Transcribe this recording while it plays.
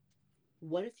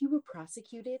What if you were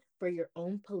prosecuted for your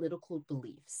own political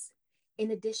beliefs, in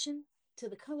addition to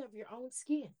the color of your own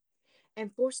skin,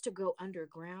 and forced to go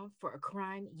underground for a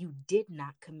crime you did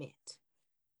not commit?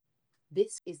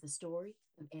 This is the story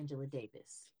of Angela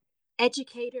Davis,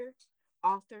 educator,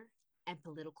 author, and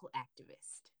political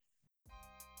activist.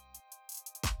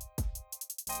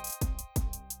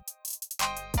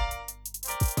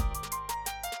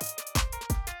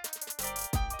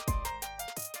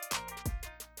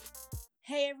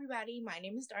 Hey, everybody, my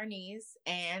name is Darnese,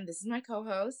 and this is my co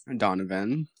host,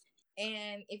 Donovan.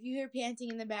 And if you hear panting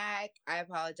in the back, I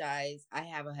apologize. I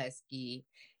have a husky.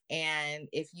 And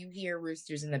if you hear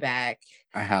roosters in the back,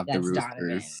 I have the that's Donovan.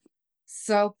 roosters.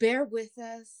 So bear with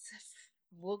us.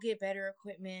 We'll get better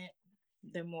equipment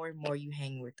the more and more you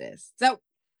hang with us. So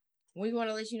we want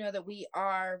to let you know that we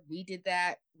did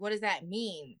that. What does that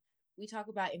mean? We talk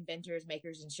about inventors,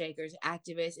 makers, and shakers,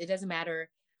 activists. It doesn't matter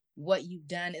what you've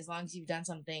done as long as you've done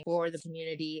something for the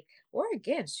community or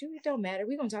against you. It don't matter.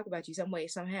 We're going to talk about you some way,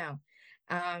 somehow.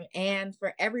 And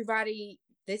for everybody,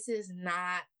 this is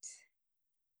not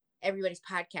everybody's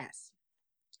podcast.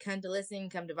 Come to listen,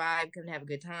 come to vibe, come to have a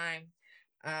good time.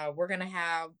 We're going to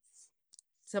have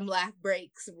some laugh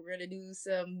breaks. We're going to do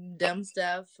some dumb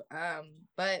stuff.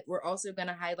 But we're also going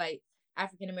to highlight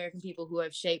African American people who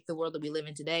have shaped the world that we live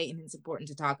in today, and it's important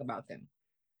to talk about them.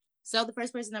 So the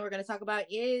first person that we're going to talk about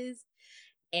is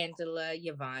Angela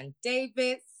Yvonne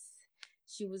Davis.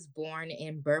 She was born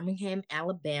in Birmingham,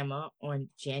 Alabama on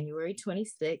January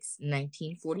 26,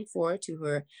 1944, to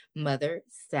her mother,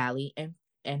 Sally,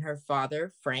 and her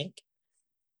father, Frank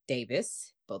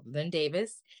Davis, both of them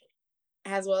Davis,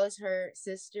 as well as her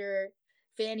sister,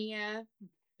 Fania,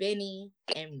 Benny,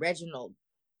 and Reginald.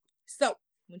 So,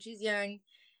 when she's young,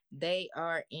 they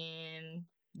are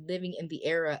living in the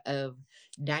era of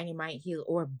Dynamite Hill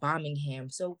or Birmingham.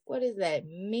 So, what does that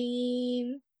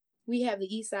mean? We have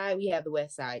the east side, we have the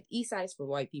west side. East side is for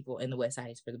white people, and the west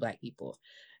side is for the black people.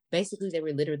 Basically, they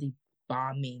were literally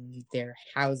bombing their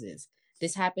houses.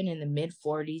 This happened in the mid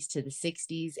 40s to the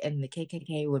 60s, and the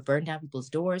KKK would burn down people's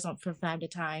doors from time to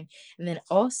time. And then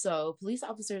also, police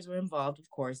officers were involved, of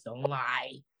course, don't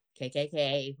lie.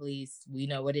 KKK, police, we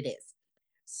know what it is.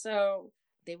 So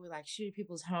they were like shooting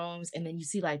people's homes, and then you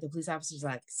see like the police officers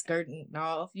like skirting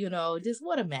off, just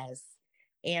what a mess.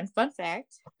 And fun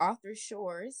fact, Arthur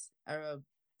Shores, a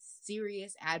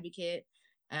serious advocate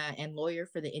and lawyer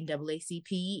for the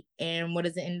NAACP. And what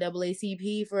is the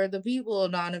NAACP for the people,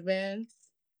 Donovan?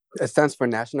 It stands for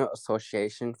National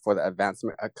Association for the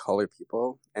Advancement of Colored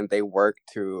People, and they work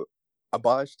to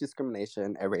abolish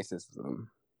discrimination and racism.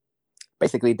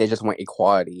 Basically, they just want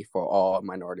equality for all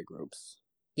minority groups.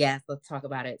 Yeah, let's talk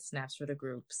about it. Snaps for the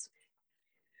groups.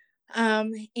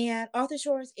 And Arthur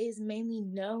Shores is mainly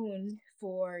known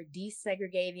for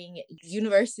desegregating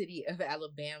University of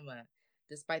Alabama,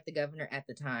 despite the governor at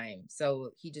the time.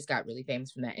 So he just got really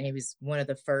famous from that. And he was one of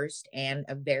the first and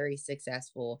a very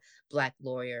successful Black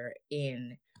lawyer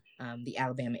in the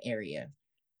Alabama area.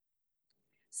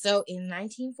 So in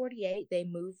 1948, they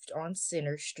moved on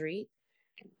Center Street,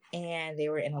 and they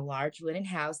were in a large wooden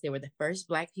house. They were the first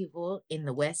Black people in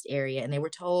the West area, and they were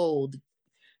told,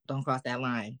 don't cross that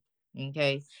line.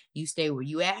 Okay, you stay where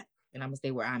you at, and I'm gonna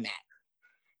stay where I'm at.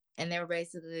 And they were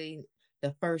basically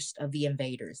the first of the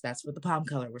invaders. That's what the palm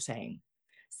color were saying.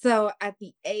 So at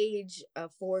the age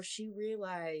of 4, she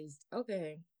realized,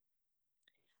 okay,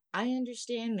 I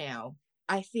understand now.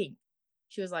 I think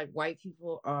she was like, white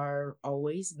people are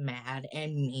always mad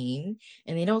and mean,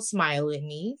 and they don't smile at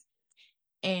me.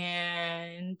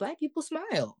 And Black people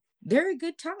smile. They're a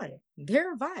good time.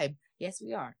 They're a vibe. Yes,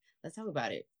 we are. Let's talk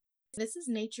about it. This is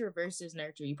nature versus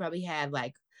nurture. You probably had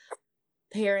like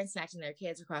parents snatching their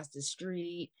kids across the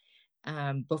street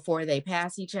before they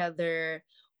pass each other,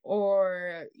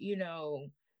 or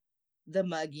the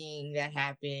mugging that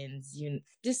happens.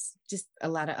 Just a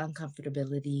lot of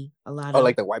uncomfortability. A lot of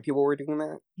like the white people were doing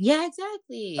that. Yeah,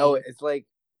 exactly. Oh, it's like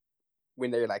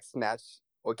when they're like snatch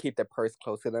or keep their purse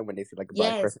close to them when they see like a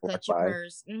black person clutch your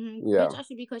purse. Yeah, bitch, I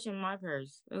should be clutching my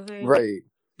purse. Okay, right.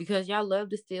 Because y'all love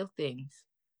to steal things.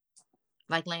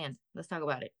 Like land. Let's talk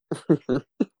about it.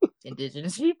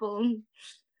 Indigenous people.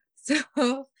 So,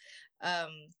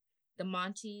 the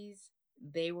Montes,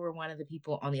 they were one of the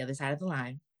people on the other side of the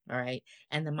line. All right.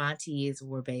 And the Montes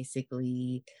were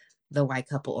basically the white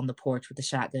couple on the porch with the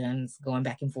shotguns going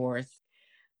back and forth.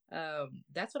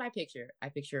 That's what I picture. I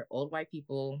picture old white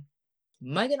people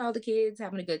mugging all the kids,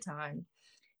 having a good time.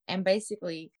 And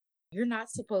basically, you're not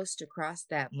supposed to cross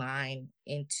that line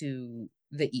into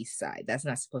the east side. That's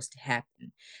not supposed to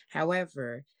happen.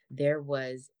 However, there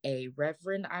was a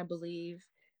reverend, I believe,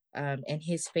 and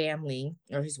his family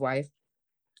or his wife,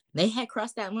 they had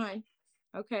crossed that line.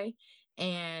 Okay.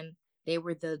 And they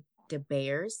were the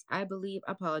Bears, I believe.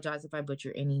 I apologize if I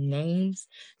butcher any names.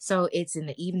 So it's in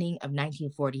the evening of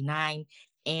 1949,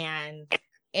 and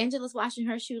Angela's washing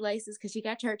her shoelaces because she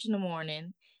got church in the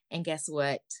morning. And guess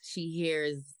what? She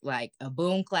hears like a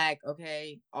boom clack.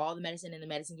 Okay. All the medicine in the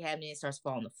medicine cabinet starts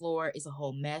falling on the floor. It's a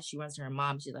whole mess. She runs to her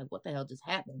mom. She's like, what the hell just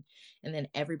happened? And then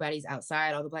everybody's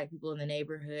outside, all the black people in the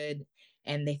neighborhood,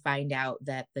 and they find out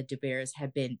that the DeBears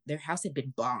their house had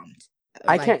been bombed.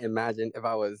 I Like, can't imagine if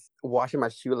I was washing my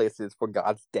shoelaces for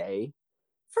God's day.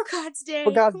 for God's For day,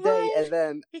 God's come day, on. and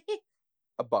then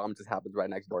a bomb just happens right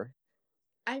next door.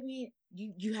 I mean,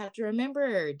 you have to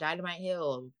remember Dynamite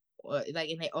Hill, like,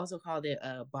 and they also called it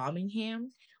Bombingham.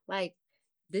 Like,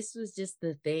 this was just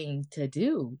the thing to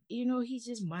do. You know, he's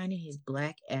just minding his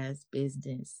black ass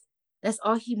business. That's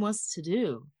all he wants to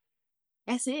do.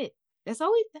 That's it.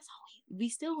 We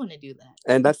still want to do that.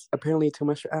 And that's apparently too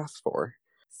much to ask for.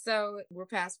 So we're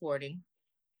fast forwarding.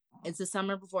 It's the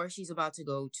summer before she's about to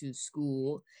go to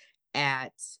school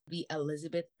at the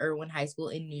Elizabeth Irwin High School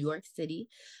in New York City.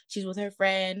 She's with her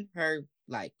friend, her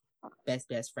like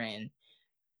best friend,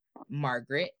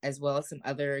 Margaret, as well as some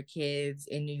other kids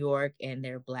in New York, and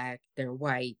they're black, they're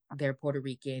white, they're Puerto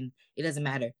Rican. It doesn't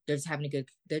matter. They're just having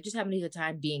a good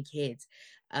time being kids.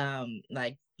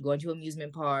 Like going to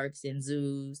amusement parks and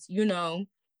zoos,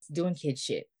 doing kid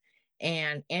shit.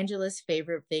 And Angela's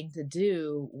favorite thing to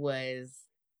do was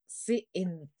sit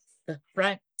in the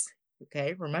front.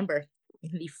 Okay, remember,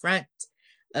 in the front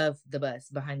of the bus,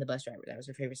 behind the bus driver. That was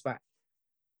her favorite spot.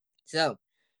 So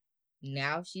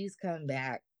now she's come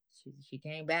back. She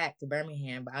came back to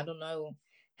Birmingham, but I don't know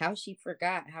how she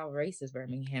forgot how racist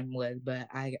Birmingham was, but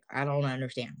I don't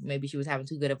understand. Maybe she was having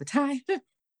too good of a time.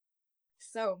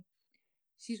 So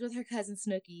she's with her cousin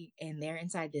Snooky, and they're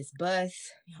inside this bus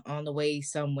on the way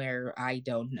somewhere I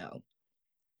don't know.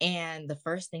 And the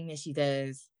first thing that she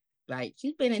does, like,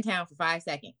 she's been in town for 5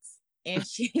 seconds, and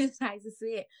she decides to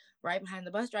sit right behind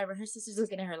the bus driver. Her sister's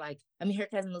looking at her like, her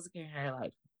cousin was looking at her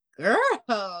like,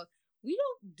 girl, we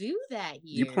don't do that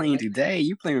here. You playing today.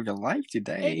 You playing with your life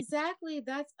today. Exactly.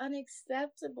 That's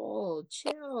unacceptable.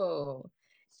 Chill.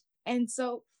 And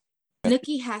so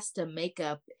Nikki has to make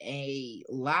up a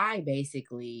lie,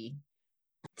 basically,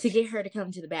 to get her to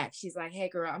come to the back. She's like, hey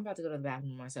girl, I'm about to go to the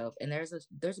bathroom myself, and there's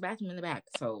a bathroom in the back,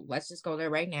 so let's just go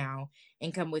there right now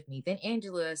and come with me. Then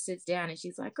Angela sits down and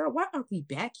she's like, girl, why are we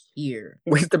back here?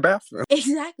 Where's the bathroom?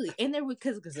 Exactly. And there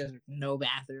because there's no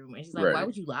bathroom, and she's like, Right. Why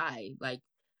would you lie? Like,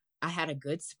 I had a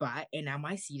good spot and now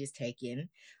my seat is taken.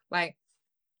 Like,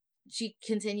 she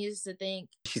continues to think,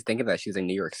 she's thinking that she's in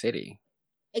New York City.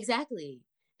 Exactly.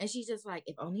 And she's just like,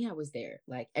 if only I was there,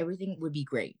 like, everything would be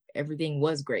great. Everything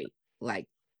was great. Like,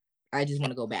 I just want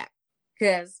to go back.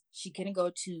 Because she couldn't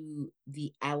go to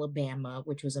the Alabama,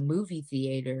 which was a movie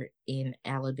theater in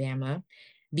Alabama,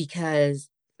 because,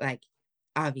 like,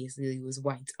 obviously it was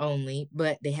whites only,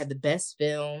 but they had the best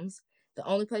films. The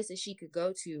only place that she could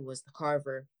go to was the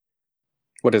Carver.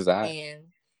 What is that? And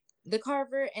the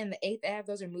Carver and the 8th Ave,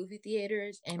 those are movie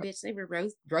theaters, and bitch, they were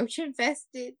roach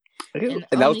infested. And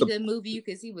the only good movie you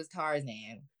could see was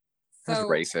Tarzan. That's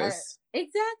racist.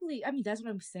 Exactly. I mean, that's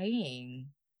what I'm saying.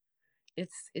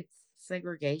 It's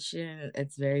segregation.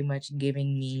 It's very much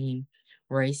giving me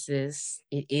racist.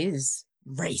 It is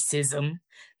racism.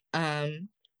 And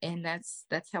that's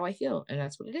how I feel, and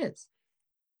that's what it is.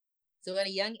 So at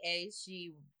a young age,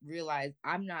 she realized,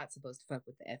 I'm not supposed to fuck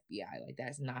with the FBI. Like,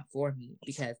 that's not for me,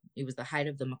 because it was the height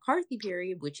of the McCarthy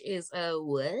period, which is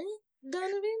what,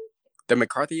 Donovan? The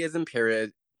McCarthyism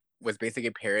period was basically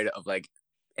a period of like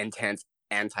intense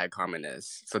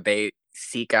anti-communist. So they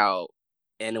seek out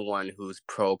anyone who's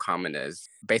pro-communist.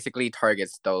 Basically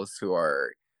targets those who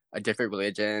are a different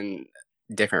religion,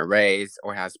 different race,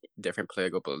 or has different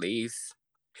political beliefs.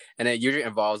 And it usually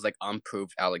involves like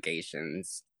unproved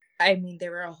allegations. I mean, there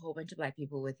were a whole bunch of black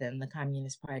people within the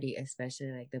Communist Party,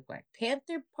 especially like the Black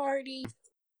Panther Party.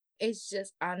 It's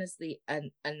just honestly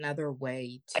another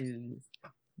way to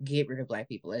get rid of black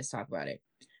people. Let's talk about it.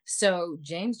 So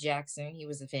James Jackson, he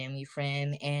was a family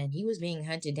friend, and he was being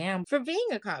hunted down for being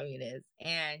a communist.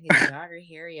 And his daughter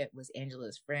Harriet was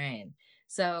Angela's friend.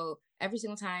 So every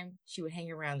single time she would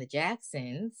hang around the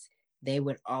Jacksons, they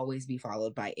would always be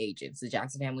followed by agents. The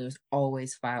Jackson family was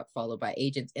always followed by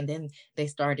agents. And then they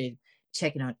started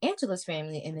checking on Angela's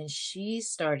family, and then she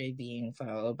started being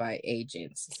followed by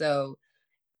agents. So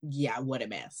yeah, what a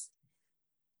mess.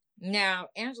 Now,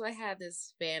 Angela had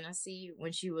this fantasy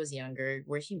when she was younger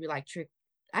where she would like trick.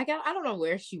 I don't know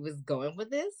where she was going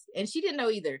with this, and she didn't know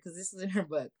either because this is in her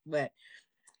book. But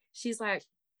she's like,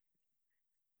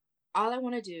 all I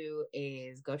want to do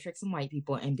is go trick some white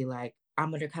people and be like,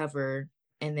 I'm undercover,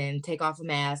 and then take off a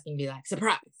mask and be like,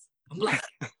 surprise, I'm black.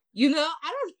 You know,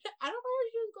 I don't know where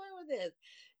she was going with this.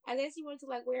 I guess she wanted to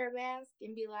like wear a mask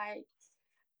and be like,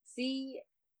 see,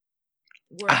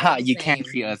 we're all the You can't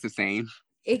same. treat us the same.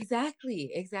 Exactly.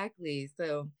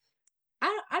 So I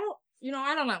don't,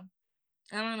 I don't know.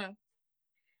 I don't know.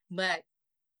 But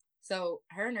so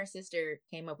her and her sister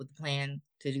came up with a plan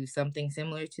to do something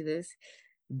similar to this.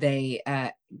 They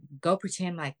go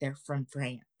pretend like they're from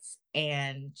France.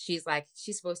 And she's like,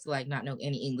 she's supposed to like not know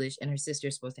any English, and her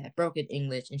sister's supposed to have broken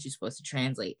English, and she's supposed to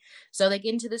translate. So they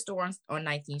get into the store on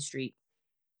 19th Street,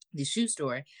 the shoe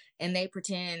store, and they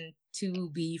pretend to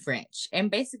be French.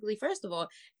 And basically, first of all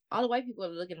the white people are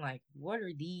looking like, what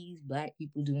are these black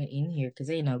people doing in here? Because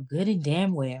they know good and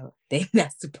damn well they're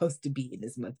not supposed to be in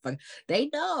this motherfucker. They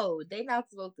know they're not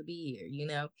supposed to be here, you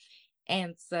know?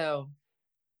 And so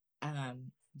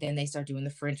then they start doing the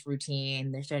French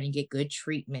routine. They're starting to get good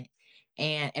treatment.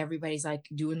 And everybody's like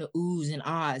doing the oohs and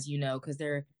ahs, because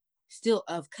they're still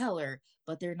of color,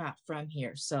 but they're not from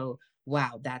here. So,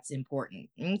 wow, that's important.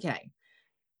 Okay.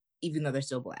 Even though they're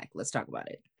still black. Let's talk about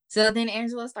it. So then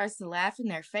Angela starts to laugh in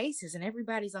their faces, and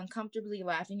everybody's uncomfortably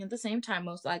laughing at the same time,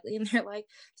 most likely. And they're like,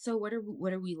 so what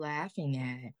are we laughing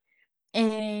at?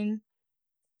 And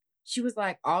she was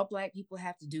like, all black people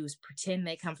have to do is pretend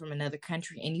they come from another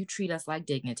country, and you treat us like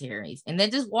dignitaries. And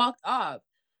then just walked off.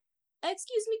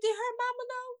 Excuse me, did her mama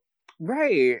know?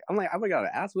 Right. I'm like, oh my god,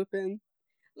 ass whipping.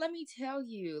 Let me tell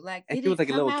you, like, If did she was it like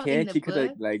a come little out in kid, the she could have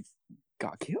book? like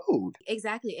got killed.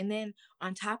 Exactly. And then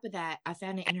on top of that, I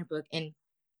found it in her book. And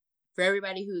for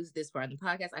everybody who's this far in the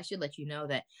podcast, I should let you know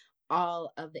that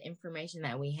all of the information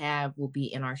that we have will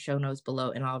be in our show notes below.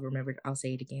 And I'll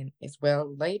say it again as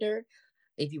well later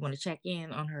if you want to check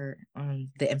in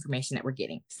on the information that we're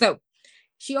getting. So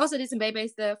she also did some baby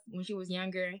stuff when she was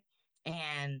younger,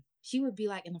 and she would be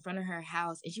like in the front of her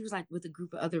house, and she was like with a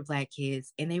group of other black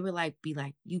kids, and they would like be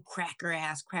like, you cracker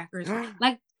ass crackers.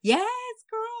 Like, yes,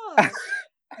 girl.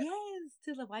 Yes,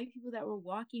 to the white people that were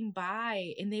walking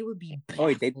by, and they would be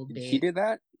baffled. She did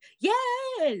that?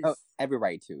 Yes. Oh, every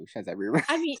right to. She has every right.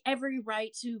 I mean, every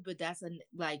right to, but that's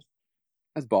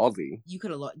that's ballsy. You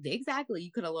could have lost. Exactly.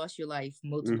 You could have lost your life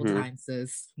multiple times,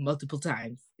 sis. Multiple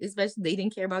times. Especially, they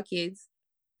didn't care about kids.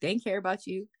 They didn't care about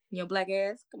you, your black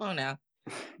ass. Come on now.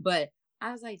 But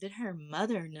I was like, did her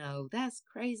mother know? That's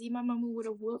crazy. My mama would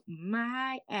have whooped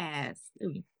my ass.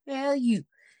 Hell you.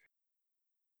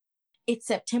 It's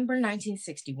September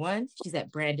 1961. She's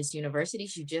at Brandeis University.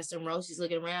 She just enrolled. She's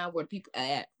looking around where the people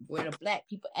at, where the black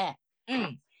people at.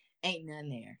 Ain't none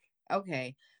there.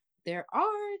 Okay. There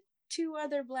are 2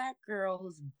 other black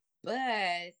girls,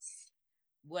 but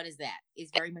what is that?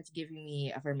 It's very much giving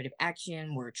me affirmative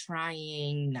action. We're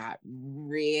trying, not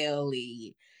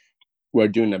really. We're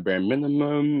doing the bare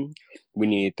minimum. We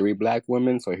need 3 black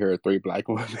women, so here are 3 black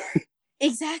women.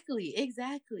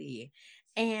 Exactly.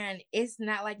 And it's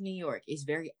not like New York. It's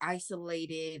very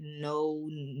isolated. No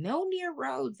near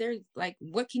roads. There's like,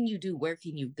 what can you do? Where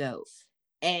can you go?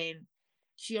 And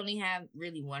she only had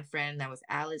really one friend, that was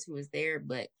Alice, who was there,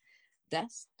 but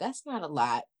that's not a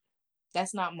lot.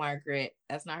 That's not Margaret.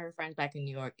 That's not her friends back in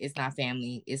New York. It's not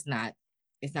family. It's not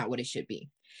what it should be.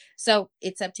 So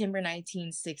it's September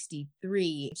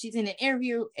 1963. She's in an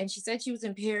interview, and she said she was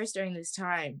in Paris during this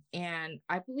time. And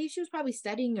I believe she was probably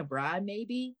studying abroad,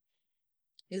 maybe.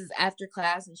 This is after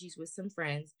class, and she's with some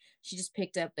friends. She just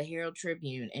picked up the Herald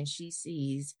Tribune, and she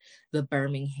sees the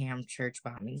Birmingham church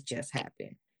bombing just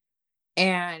happen.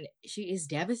 And she is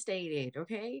devastated,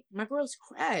 okay? My girl's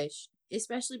crushed,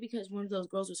 especially because one of those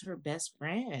girls was her best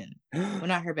friend. Well,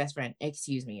 not her best friend,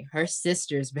 excuse me, her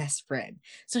sister's best friend.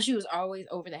 So she was always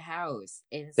over the house.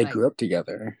 And it's they grew up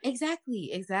together.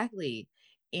 Exactly.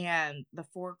 And the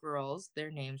 4 girls,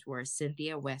 their names were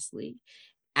Cynthia Wesley,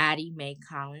 Addie Mae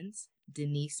Collins,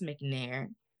 Denise McNair,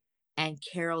 and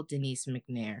Carol Denise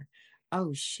McNair.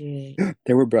 Oh, shit.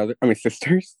 They were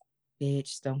sisters?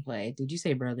 Bitch, don't play. Did you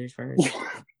say brothers first?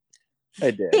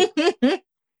 I did.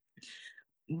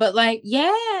 But like,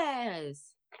 yes.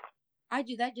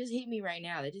 That just hit me right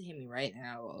now. That just hit me right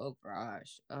now. Oh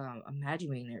gosh.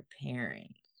 Imagining their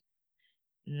parents.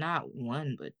 Not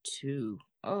 1, but 2.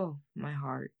 Oh, my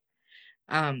heart.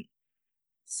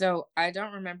 So I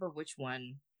don't remember which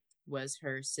one was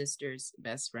her sister's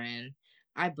best friend.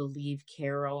 I believe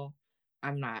Carol.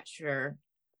 I'm not sure.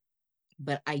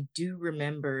 But I do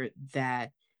remember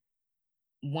that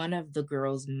one of the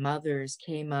girls' mothers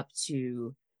came up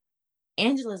to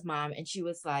Angela's mom, and she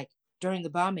was like, during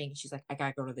the bombing, she's like, I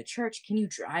gotta go to the church. Can you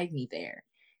drive me there?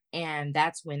 And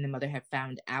that's when the mother had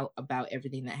found out about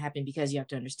everything that happened, because you have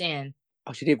to understand.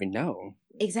 Oh, she didn't even know.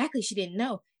 Exactly. She didn't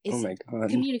know. Oh my God.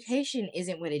 Communication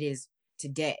isn't what it is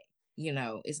today.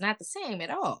 It's not the same at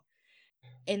all.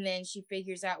 And then she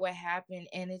figures out what happened,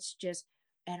 and it's just,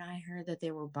 and I heard that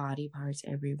there were body parts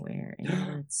everywhere and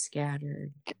they were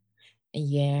scattered.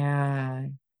 Yeah.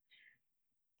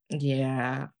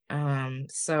 Yeah.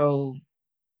 So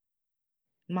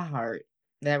my heart,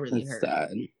 that really That's hurt.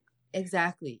 sad.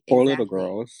 Exactly. Poor little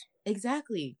girls.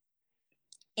 Exactly.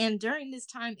 And during this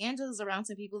time, Angela's around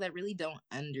some people that really don't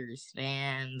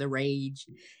understand the rage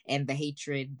and the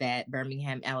hatred that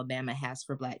Birmingham, Alabama has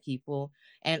for Black people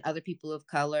and other people of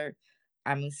color,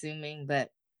 I'm assuming,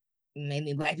 but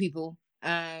mainly Black people.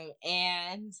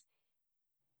 And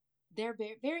they're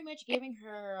very much giving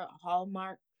her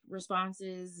hallmark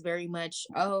responses, very much,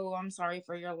 oh, I'm sorry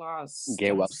for your loss.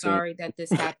 Get well I'm soon. sorry that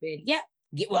this happened. Yeah,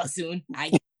 get well soon.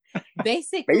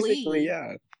 Basically,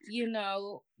 yeah.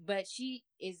 But she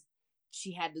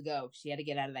had to go. She had to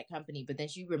get out of that company. But then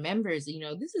she remembers,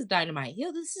 this is Dynamite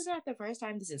Hill. This is not the first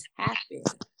time this has happened.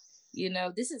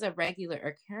 This is a regular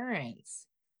occurrence.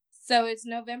 So it's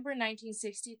November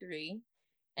 1963,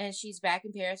 and she's back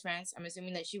in Paris, France. I'm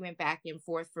assuming that she went back and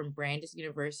forth from Brandeis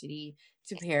University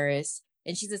to Paris,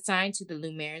 and she's assigned to the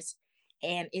Lumieres,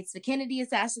 and it's the Kennedy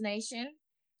assassination.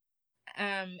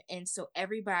 And so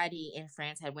everybody in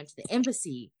France had went to the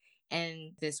embassy,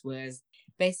 and this was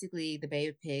basically the Bay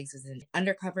of Pigs was an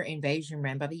undercover invasion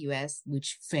ran by the U.S.,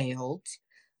 which failed,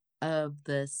 of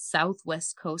the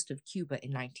southwest coast of Cuba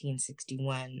in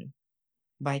 1961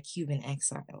 by Cuban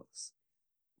exiles.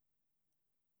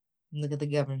 Look at the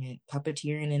government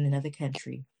puppeteering in another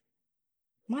country.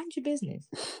 Mind your business.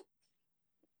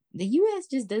 The U.S.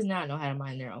 just does not know how to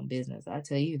mind their own business. I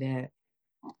tell you that.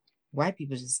 White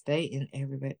people just stay in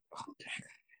everybody. Oh my God.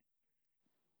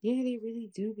 Yeah, they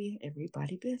really do be in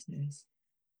everybody's business.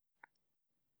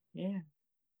 Yeah.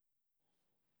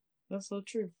 That's so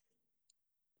true.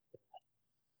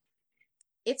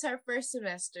 It's her first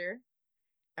semester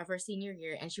of her senior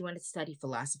year, and she wanted to study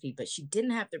philosophy, but she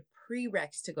didn't have the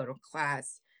prereqs to go to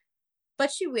class.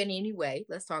 But she went anyway.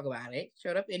 Let's talk about it.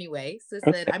 Showed up anyway. So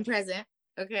said, I'm present.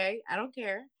 Okay. I don't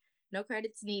care. No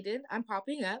credits needed. I'm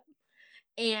popping up.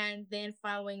 And then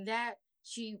following that,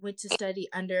 she went to study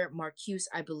under Marcuse,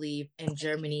 I believe, in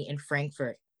Germany, in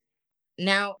Frankfurt.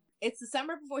 Now, it's the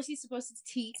summer before she's supposed to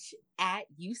teach at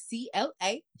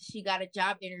UCLA. She got a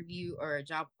job interview, or a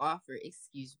job offer,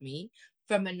 excuse me,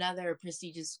 from another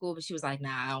prestigious school, but she was like,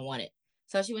 nah, I don't want it.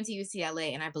 So she went to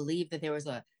UCLA, and I believe that there was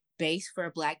a base for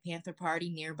a Black Panther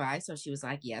Party nearby. So she was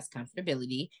like, yes,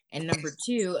 comfortability. And number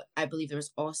two, I believe there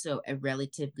was also a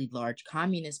relatively large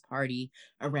Communist Party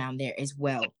around there as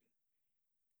well.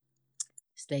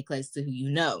 Stay close to who you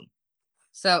know.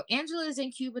 So Angela is in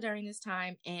Cuba during this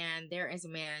time, and there is a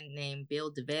man named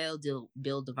Bill DeVille,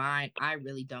 Bill Devine. I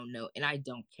really don't know, and I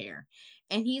don't care.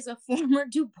 And he's a former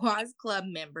DuBois Club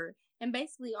member, and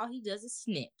basically all he does is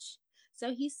snitch.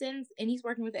 So he sends, and he's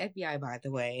working with the FBI, by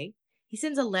the way. He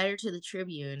sends a letter to the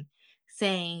Tribune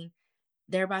saying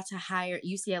they're about to hire,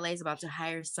 UCLA is about to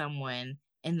hire someone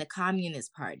in the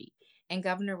Communist Party. And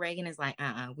Governor Reagan is like,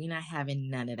 we're not having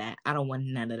none of that. I don't want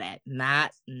none of that.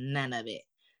 Not none of it.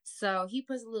 So he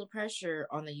puts a little pressure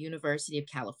on the University of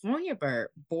California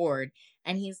board,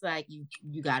 and he's like,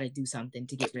 you got to do something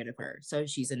to get rid of her. So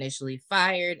she's initially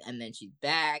fired, and then she's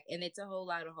back, and it's a whole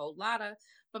lot of.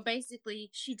 But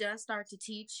basically, she does start to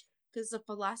teach because the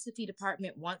philosophy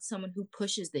department wants someone who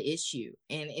pushes the issue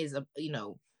and is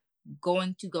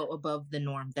going to go above the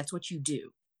norm. That's what you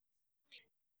do.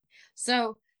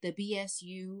 So the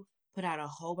BSU put out a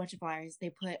whole bunch of flyers. They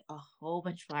put a whole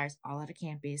bunch of flyers all out of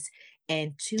campus,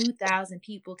 and 2,000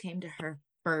 people came to her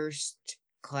first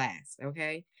class.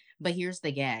 Okay. But here's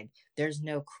the gag, there's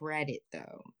no credit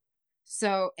though.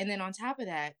 So, and then on top of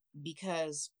that,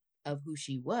 because of who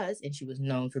she was, and she was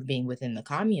known for being within the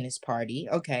Communist Party,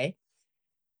 okay,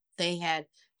 they had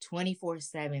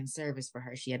 24/7 service for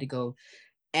her. She had to go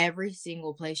every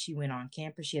single place she went on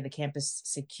campus. She had the campus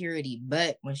security,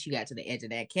 but when she got to the edge of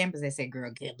that campus, they said,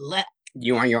 girl, good luck.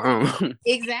 You on your own.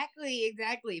 Exactly.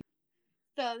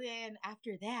 So then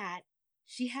after that,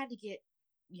 she had to get,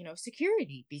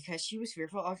 security because she was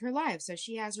fearful of her life. So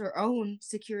she has her own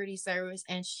security service,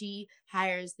 and she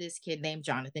hires this kid named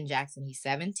Jonathan Jackson. He's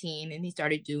 17, and he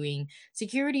started doing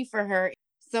security for her.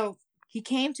 So he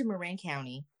came to Marin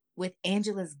County with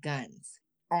Angela's guns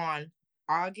on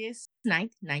August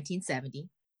 9th, 1970.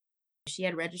 She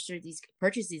had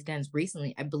purchased these guns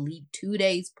recently, I believe 2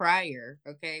 days prior,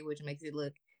 okay, which makes it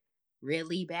look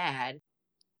really bad.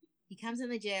 He comes in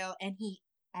the jail and he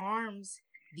arms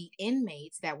the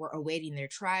inmates that were awaiting their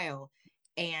trial.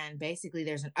 And basically,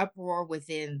 there's an uproar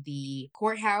within the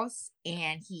courthouse,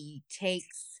 and he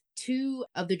takes two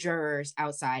of the jurors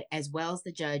outside as well as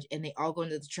the judge, and they all go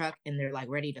into the truck and they're like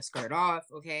ready to skirt off,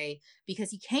 okay?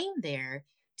 Because he came there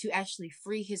to actually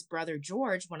free his brother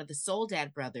George, one of the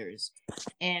Soledad brothers.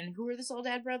 And who are the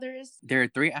Soledad brothers? There are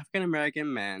 3 African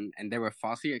American men, and they were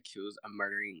falsely accused of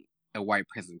murdering a white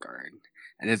prison guard.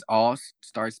 And this all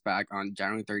starts back on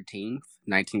January 13th,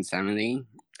 1970,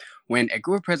 when a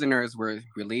group of prisoners were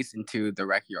released into the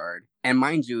rec yard. And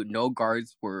mind you, no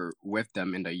guards were with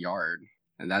them in the yard.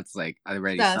 And that's like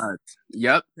already sucks.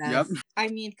 Yep. I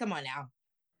mean, come on now.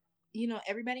 You know,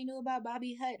 everybody knew about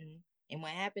Bobby Hutton and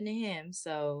what happened to him.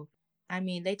 So, I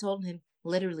mean, they told him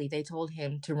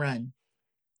to run.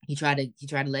 He tried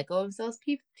to let go of himself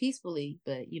peacefully,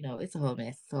 but you know, it's a whole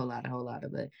mess. It's a whole lot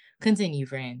of it. Continue,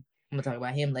 friend. I'm gonna talk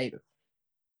about him later.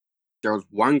 There was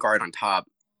one guard on top,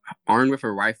 armed with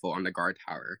a rifle on the guard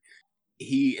tower.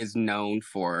 He is known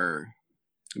for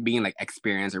being like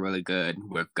experienced and really good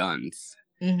with guns.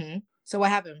 Mm-hmm. So what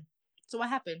happened?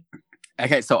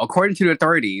 Okay, so according to the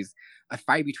authorities, a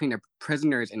fight between the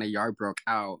prisoners in the yard broke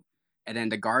out, and then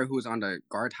the guard who was on the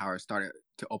guard tower started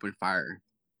to open fire.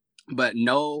 But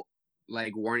no,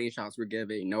 like, warning shots were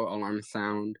given, no alarm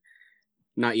sound,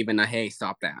 not even a, hey,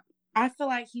 stop that. I feel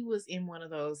like he was in one of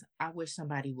those, I wish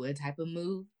somebody would type of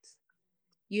moves.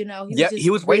 You know, he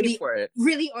was waiting for it.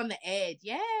 Really on the edge,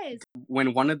 yes.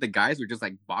 When one of the guys were just,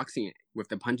 like, boxing it with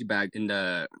the punch bag in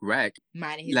the wreck.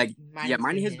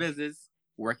 Minding his business,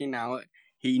 working out.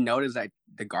 He noticed that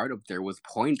the guard up there was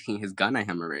pointing his gun at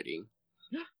him already.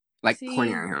 Like,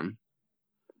 pointing at him.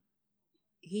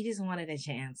 He just wanted a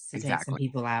chance to take some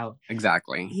people out.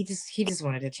 Exactly. He just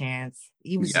wanted a chance.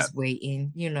 He was just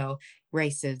waiting, you know,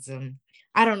 racism.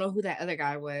 I don't know who that other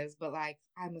guy was, but like,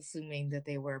 I'm assuming that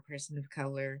they were a person of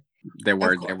color. They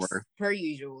were. Per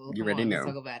usual. You already know. Let's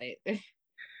talk about it.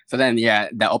 So then,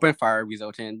 the open fire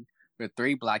resulted with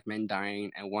 3 black men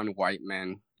dying and 1 white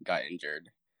man got injured.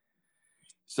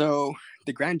 So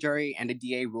the grand jury and the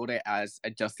DA ruled it as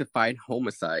a justified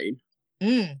homicide.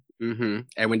 Mm-hmm.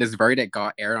 And when this verdict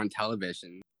got aired on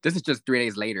television, this is just 3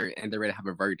 days later, and they're ready to have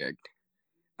a verdict.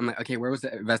 I'm like, okay, where was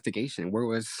the investigation? Where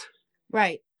was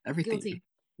everything? Guilty.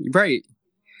 Right.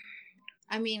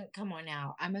 I mean, come on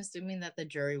now. I'm assuming that the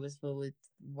jury was filled with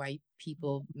white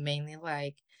people, mainly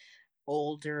like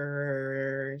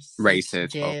older,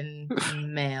 racist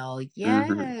male.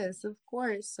 Yes, of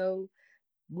course. So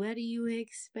what do you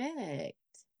expect?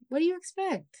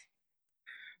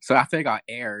 So after it got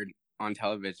aired on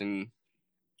television,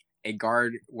 a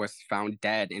guard was found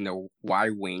dead in the Y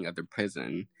wing of the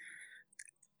prison.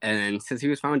 And since he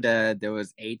was found dead, there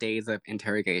was 8 days of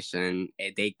interrogation.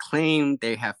 They claimed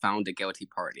they have found the guilty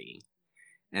party.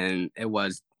 And it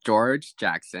was George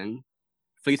Jackson,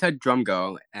 Fleeta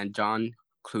Drumgo, and John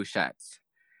Cluchette.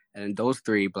 And those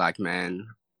 3 black men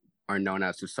are known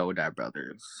as the Soledad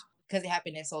brothers. Because it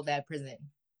happened in Soledad prison.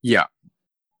 Yeah.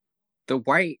 The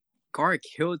white guard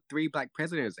killed 3 black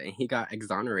prisoners, and he got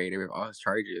exonerated with all his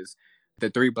charges. The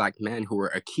 3 black men who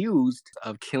were accused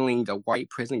of killing the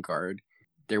white prison guard,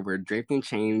 they were draped in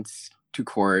chains to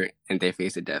court, and they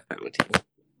faced a death penalty.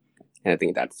 And I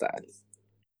think that's sad.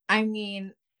 I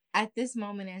mean, at this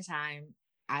moment in time,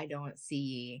 I don't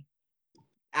see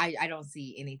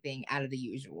anything out of the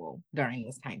usual during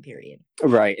this time period.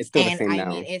 Right. It's still the same now. I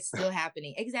mean, it's still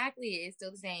happening. Exactly. It's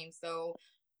still the same. So,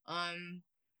 can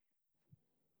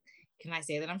I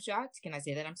say that I'm shocked? Can I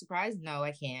say that I'm surprised? No,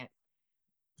 I can't.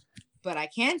 But I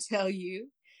can tell you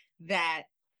that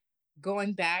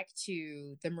going back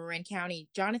to the Marin County,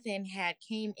 Jonathan had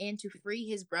came in to free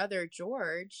his brother,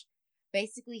 George.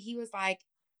 Basically, he was like,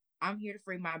 I'm here to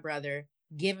free my brother.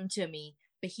 Give him to me.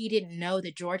 But he didn't know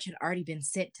that George had already been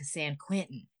sent to San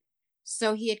Quentin.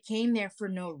 So he had came there for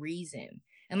no reason.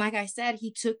 And like I said,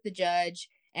 he took the judge,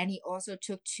 and he also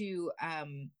took 2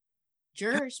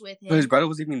 jurors with him. But his brother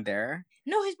was even there?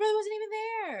 No, his brother wasn't even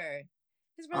there.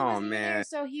 His brother wasn't even there.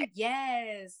 So he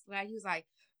was like,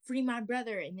 free my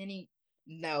brother. And then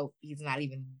he's not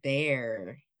even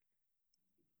there.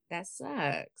 That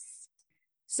sucks.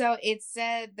 So it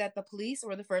said that the police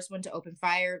were the first one to open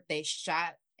fire. They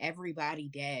shot everybody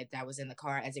dead that was in the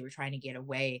car as they were trying to get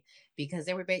away, because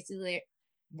they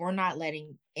were not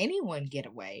letting anyone get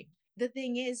away. The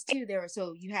thing is, too,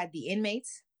 you had the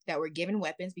inmates that were given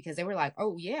weapons because they were like,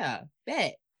 oh yeah,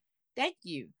 bet, thank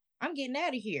you, I'm getting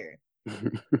out of here.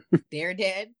 They're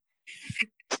dead.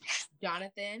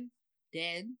 Jonathan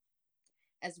dead,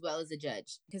 as well as the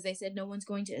judge, because they said no one's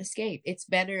going to escape. It's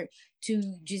better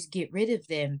to just get rid of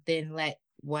them than let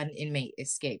one inmate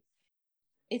escape.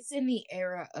 it's in the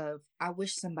era of I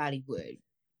wish somebody would.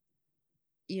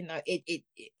 It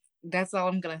that's all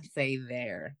I'm gonna say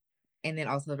there. And then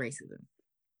also racism.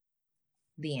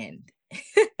 The end.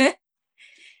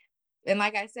 And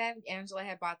like I said, Angela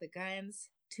had bought the guns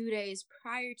 2 days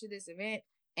prior to this event.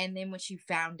 And then when she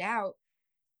found out,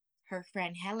 her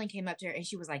friend Helen came up to her and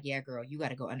she was like, "Yeah, girl, you got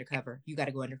to go undercover. You got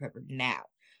to go undercover now."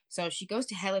 So she goes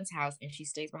to Helen's house and she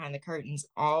stays behind the curtains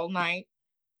all night,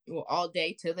 well, all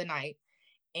day till the night.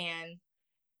 And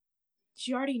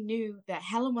she already knew that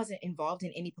Helen wasn't involved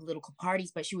in any political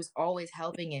parties, but she was always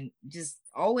helping and just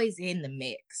always in the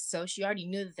mix. So she already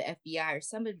knew that the FBI or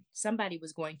somebody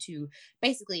was going to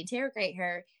basically interrogate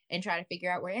her and try to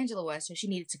figure out where Angela was. So she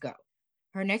needed to go.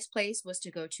 Her next place was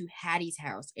to go to Hattie's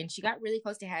house, and she got really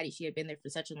close to Hattie. She had been there for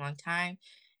such a long time,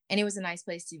 and it was a nice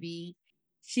place to be.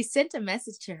 She sent a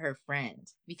message to her friend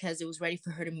because it was ready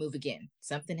for her to move again.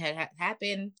 Something had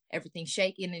happened, everything's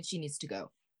shaking, and she needs to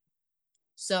go.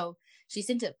 So she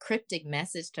sent a cryptic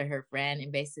message to her friend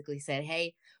and basically said,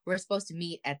 "Hey, we're supposed to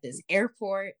meet at this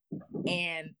airport."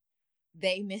 And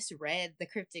they misread the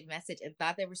cryptic message and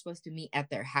thought they were supposed to meet at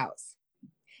their house.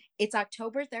 It's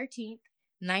October 13th,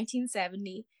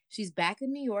 1970. She's back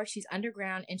in New York. She's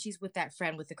underground and she's with that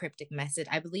friend with the cryptic message.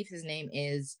 I believe his name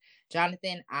is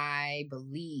Jonathan, I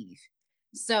believe.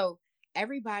 So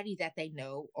everybody that they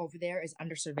know over there is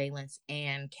under surveillance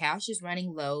and cash is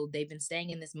running low. They've been staying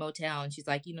in this motel and she's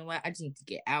like, "You know what? I just need to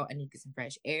get out. I need to get some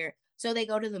fresh air." So they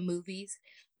go to the movies.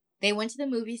 They went to the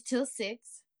movies till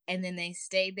 6 and then they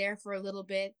stayed there for a little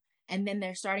bit. And then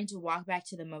they're starting to walk back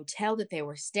to the motel that they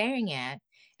were staying at.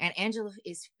 And Angela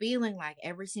is feeling like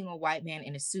every single white man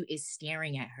in a suit is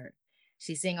staring at her.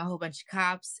 She's seeing a whole bunch of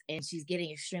cops and she's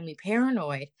getting extremely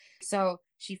paranoid. So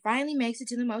she finally makes it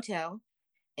to the motel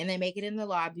and they make it in the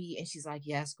lobby and she's like,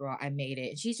 "Yes, girl, I made it."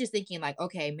 And she's just thinking like,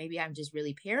 "Okay, maybe I'm just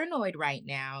really paranoid right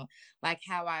now, like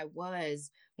how I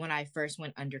was when I first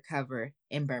went undercover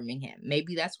in Birmingham.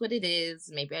 Maybe that's what it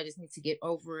is. Maybe I just need to get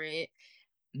over it."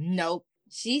 Nope.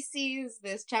 She sees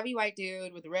this chubby white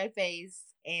dude with a red face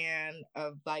and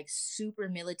a like super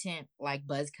militant like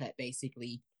buzz cut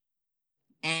basically.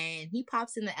 And he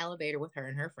pops in the elevator with her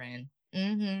and her friend.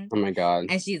 Oh my god.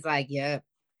 And she's like, "Yep,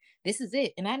 this is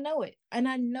it." And I know it. And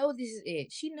I know this is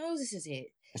it. She knows this is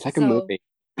it. It's like a So movie.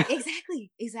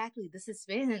 exactly. The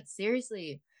suspense,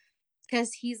 seriously.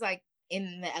 Because he's like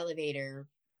in the elevator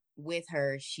with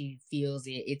her. She feels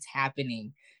it. It's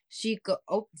happening.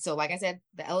 So like I said,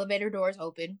 the elevator door is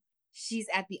open. She's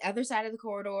at the other side of the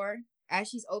corridor. As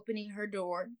she's opening her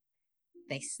door,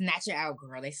 they snatch her out,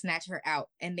 girl. They snatch her out.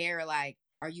 And they're like,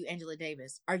 "Are you Angela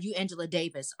Davis? Are you Angela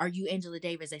Davis? Are you Angela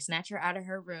Davis?" They snatch her out of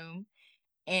her room.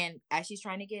 And as she's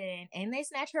trying to get in, and they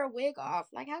snatch her wig off.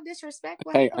 Like, how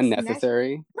disrespectful. How Okay, you gonna snatch?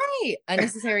 unnecessary. Right.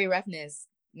 Unnecessary roughness.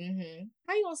 How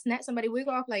you gonna snatch somebody wig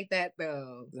off like that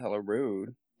though? It's hella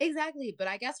rude. Exactly. But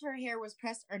I guess her hair was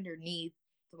pressed underneath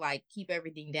to like keep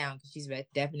everything down because she's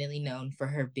definitely known for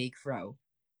her big fro.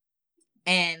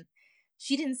 And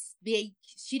she didn't speak.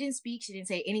 She didn't speak. She didn't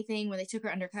say anything when they took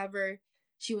her undercover.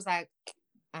 She was like,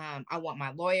 "I want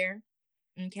my lawyer."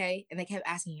 Okay. And they kept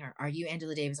asking her, "Are you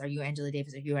Angela Davis? Are you Angela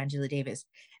Davis? Are you Angela Davis?"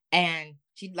 And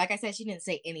she, like I said, she didn't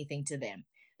say anything to them.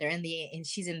 And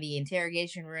she's in the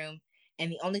interrogation room.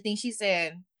 And the only thing she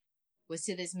said was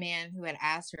to this man who had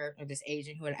asked her, or this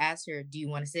agent who had asked her, "Do you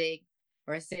want a cig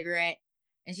or a cigarette?"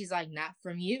 And she's like, "Not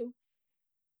from you."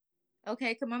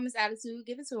 Okay, come on, Miss Attitude,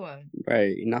 give it to him.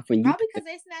 Right. Not when you. Probably because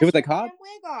they It snatched was a her cop. damn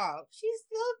wig off. She's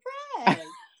still pressed.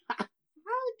 How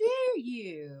dare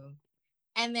you?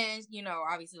 And then,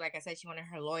 obviously, like I said, she wanted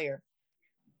her lawyer.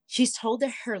 She's told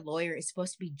that her lawyer is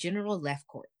supposed to be General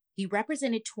Lefcourt. He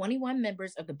represented 21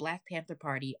 members of the Black Panther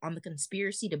Party on the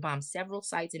conspiracy to bomb several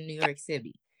sites in New York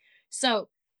City. So,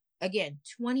 again,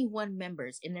 21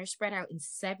 members, and they're spread out in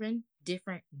 7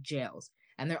 different jails,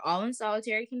 and they're all in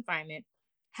solitary confinement.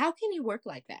 How can you work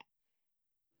like that?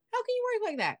 How can you work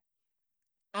like that?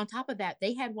 On top of that,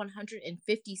 they had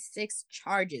 156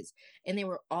 charges, and they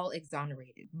were all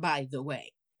exonerated, by the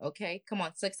way. Okay, come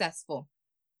on, successful.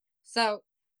 So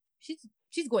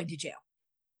she's going to jail.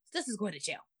 This is going to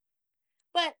jail.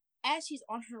 But as she's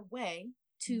on her way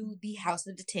to the house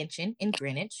of detention in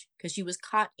Greenwich, because she was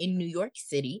caught in New York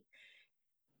City,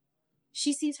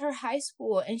 she sees her high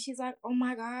school and she's like, "Oh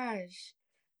my gosh,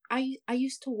 I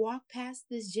used to walk past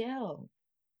this jail.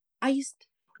 I used to,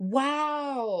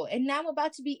 wow, and now I'm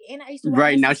about to be in. I used to walk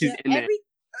Right past now this she's jail in it.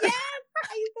 yeah.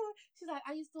 She's like,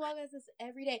 "I used to walk past this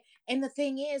every day." And the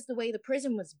thing is, the way the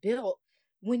prison was built,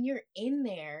 when you're in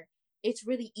there, it's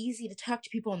really easy to talk to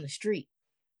people on the street.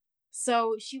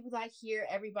 So she would like hear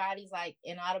everybody's like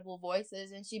inaudible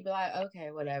voices and she'd be like,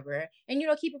 okay, whatever. And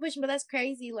keep it pushing, but that's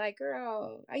crazy. Like,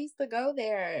 girl, I used to go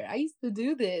there. I used to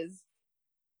do this.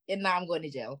 And now I'm going to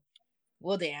jail.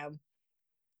 Well, damn.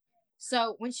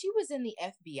 So when she was in the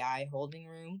FBI holding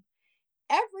room,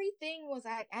 everything was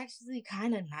like actually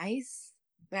kind of nice.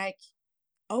 Like,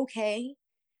 okay.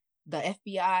 The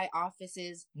FBI office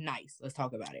is nice. Let's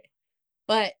talk about it.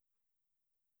 But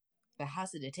the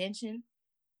house of detention,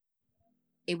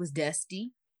 it was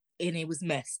dusty and it was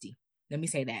musty. Let me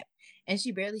say that. And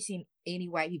she barely seen any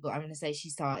white people. I'm gonna say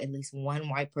she saw at least one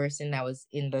white person that was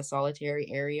in the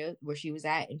solitary area where she was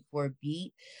at in Fort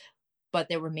B, but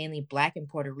there were mainly Black and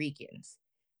Puerto Ricans.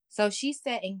 So she's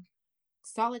set in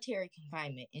solitary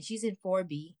confinement and she's in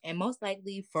 4B and most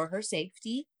likely for her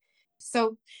safety.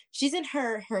 So she's in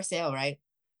her cell, right?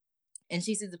 And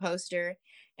she sees the poster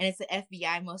and it's the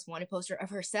FBI most wanted poster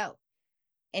of herself.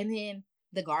 And then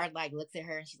the guard like looks at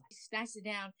her and she like snatches it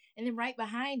down. And then right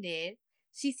behind it,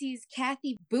 she sees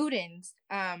Kathy Boudin's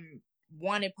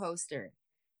wanted poster.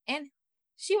 And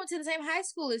she went to the same high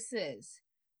school as sis.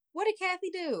 What did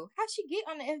Kathy do? How'd she get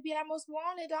on the FBI most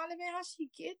wanted, Donovan? How'd she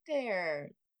get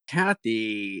there?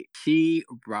 Kathy, she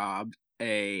robbed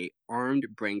a armed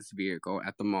Brinks vehicle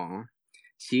at the mall.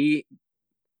 She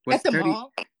was at the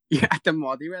mall? Yeah, at the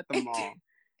mall. They were at the mall.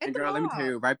 And girl, let me tell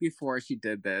you, right before she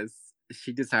did this,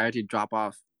 she decided to drop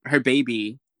off her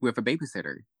baby with a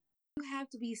babysitter. You have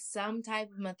to be some type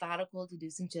of methodical to do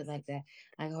some shit like that.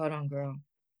 Like, hold on, girl.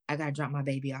 I gotta drop my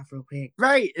baby off real quick.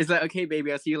 Right. It's like, okay,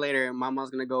 baby, I'll see you later. Mama's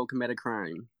gonna go commit a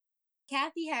crime.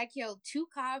 Kathy had killed 2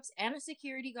 cops and a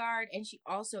security guard, and she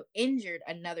also injured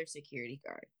another security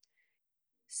guard.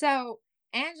 So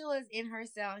Angela's in her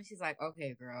cell and she's like,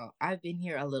 okay, girl, I've been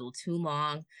here a little too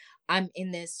long. I'm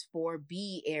in this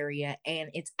 4B area, and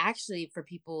it's actually for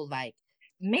people like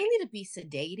mainly to be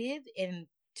sedated and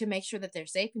to make sure that they're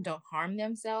safe and don't harm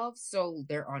themselves. So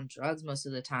they're on drugs most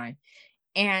of the time.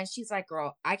 And she's like,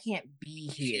 girl, I can't be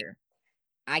here.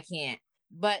 I can't.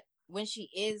 But when she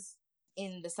is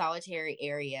in the solitary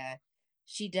area,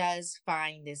 she does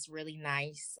find this really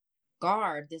nice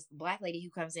guard, this Black lady who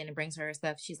comes in and brings her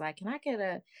stuff. She's like, can I get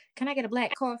a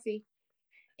black coffee?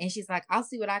 And she's like, I'll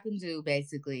see what I can do,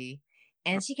 basically.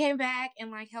 And she came back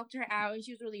and like helped her out, and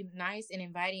she was really nice and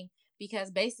inviting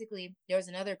because basically there was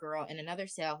another girl in another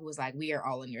cell who was like, we are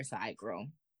all on your side, girl.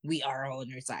 We are all on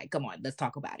your side. Come on, let's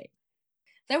talk about it.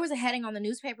 There was a heading on the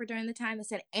newspaper during the time that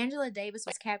said Angela Davis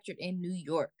was captured in New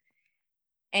York.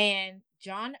 And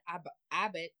John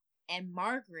Abbott and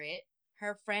Margaret,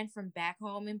 her friend from back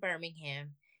home in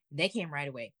Birmingham, they came right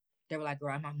away. They were like,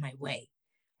 girl, I'm on my way.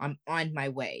 I'm on my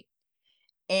way.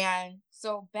 And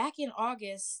so back in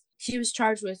August, she was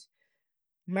charged with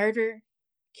murder,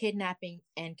 kidnapping,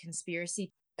 and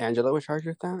conspiracy. Angela was charged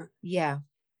with that? Yeah.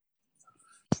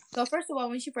 So first of all,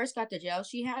 when she first got to jail,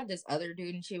 she had this other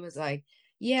dude and she was like,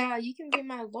 yeah, you can be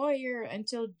my lawyer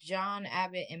until John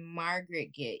Abbott and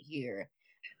Margaret get here.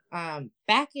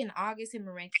 Back in August in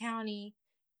Marin County,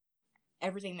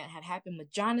 everything that had happened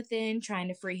with Jonathan trying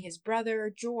to free his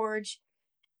brother, George.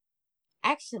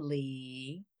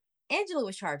 Actually, Angela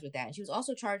was charged with that. And she was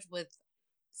also charged with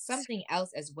something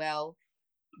else as well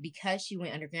because she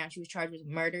went underground. She was charged with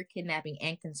murder, kidnapping,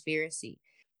 and conspiracy.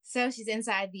 So she's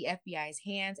inside the FBI's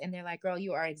hands, and they're like, girl,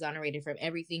 you are exonerated from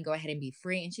everything. Go ahead and be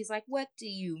free. And she's like, what do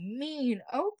you mean?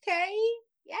 Okay,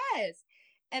 yes.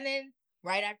 And then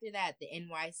right after that, the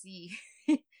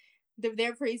NYC,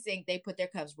 their precinct, they put their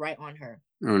cuffs right on her.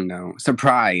 Oh, no.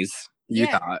 Surprise. You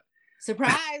thought.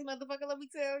 Surprise, motherfucker, let me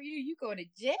tell you, you going to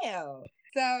jail.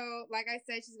 So, like I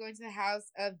said, she's going to the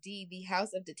House of D, the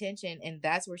House of Detention, and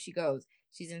that's where she goes.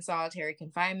 She's in solitary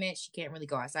confinement. She can't really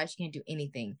go outside. She can't do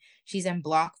anything. She's in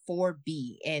block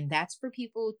 4B, and that's for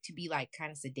people to be like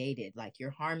kind of sedated, like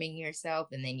you're harming yourself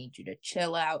and they need you to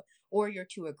chill out, or you're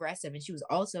too aggressive. And she was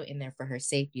also in there for her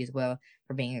safety as well,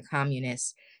 for being a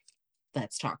communist.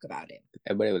 Let's talk about it.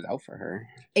 Everybody was out for her.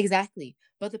 Exactly.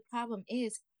 But the problem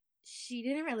is, she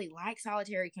didn't really like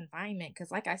solitary confinement because,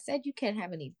 like I said, you can't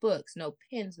have any books, no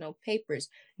pens, no papers,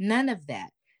 none of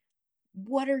that.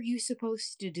 What are you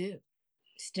supposed to do?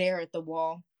 Stare at the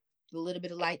wall, the little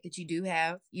bit of light that you do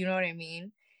have. You know what I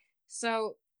mean?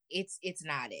 So it's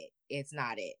not it. It's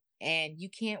not it. And you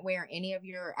can't wear any of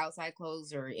your outside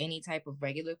clothes or any type of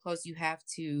regular clothes. You have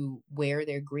to wear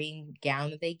their green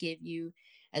gown that they give you,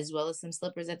 as well as some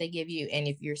slippers that they give you. And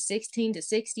if you're 16 to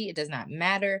 60, it does not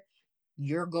matter.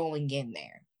 You're going in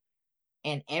there.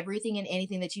 And everything and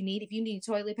anything that you need, if you need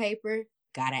toilet paper,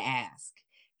 gotta ask.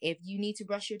 If you need to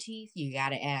brush your teeth, you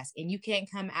gotta ask. And you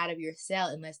can't come out of your cell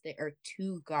unless there are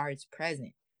 2 guards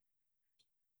present.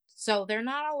 So they're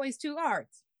not always two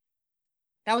guards.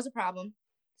 That was a problem.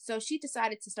 So she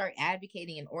decided to start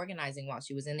advocating and organizing while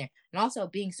she was in there, and also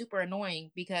being super annoying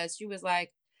because she was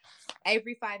like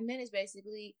every 5 minutes,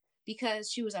 basically,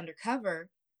 because she was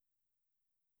undercover.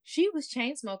 She was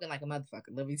chain smoking like a motherfucker.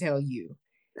 Let me tell you.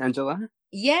 Angela?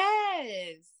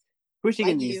 Yes. Who's she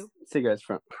Like getting these cigarettes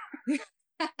from?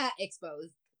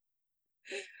 Exposed.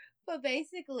 But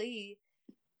basically,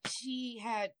 she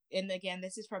had, and again,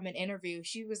 this is from an interview.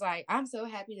 She was like, I'm so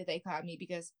happy that they caught me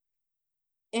because,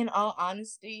 in all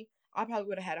honesty, I probably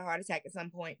would have had a heart attack at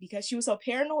some point because she was so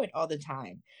paranoid all the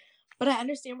time. But I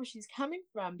understand where she's coming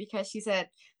from because she said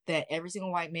that every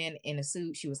single white man in a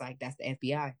suit, she was like, that's the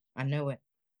FBI. I know it.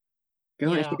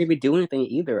 Girl, and she didn't be doing anything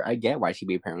either. I get why she'd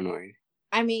be paranoid.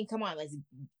 I mean, come on,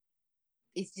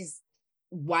 it's just,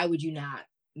 why would you not?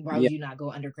 Why would you not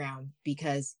go underground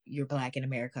because you're black in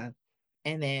America?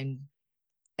 And then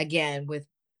again with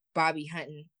Bobby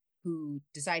Hutton, who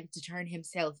decided to turn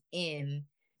himself in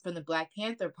from the Black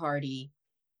Panther Party.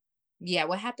 Yeah,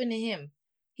 what happened to him?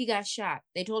 He got shot.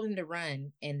 They told him to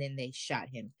run, and then they shot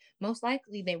him. Most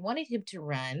likely, they wanted him to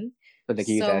run. So they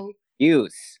could use that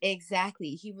excuse.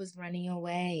 Exactly. He was running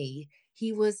away.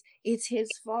 It's his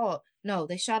fault. No,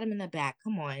 they shot him in the back.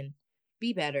 Come on.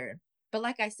 Be better. But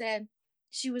like I said,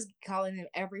 she was calling him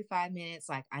every 5 minutes,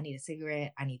 like, I need a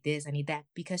cigarette, I need this, I need that,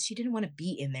 because she didn't want to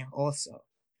be in there also.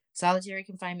 Solitary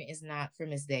confinement is not for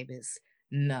Miss Davis.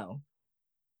 No.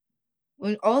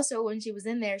 When she was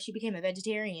in there, she became a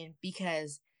vegetarian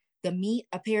because the meat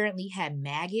apparently had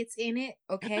maggots in it.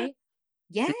 Okay.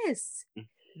 Yes.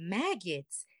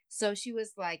 Maggots. So she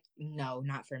was like, no,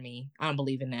 not for me. I don't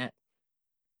believe in that.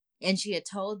 And she had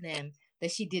told them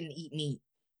that she didn't eat meat.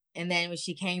 And then when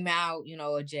she came out,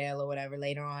 of jail or whatever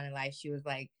later on in life, she was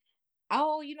like,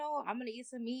 oh, I'm going to eat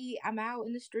some meat. I'm out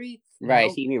in the streets. Right.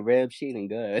 Nope. She eating ribs. She eating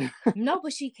good. No,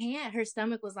 but she can't. Her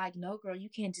stomach was like, no, girl, you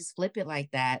can't just flip it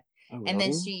like that. Oh, and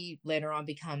then she later on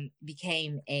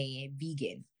became a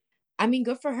vegan. I mean,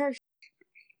 good for her.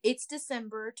 It's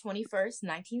December 21st,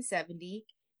 1970.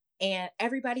 And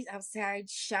everybody's outside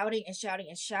shouting and shouting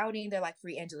and shouting. They're like,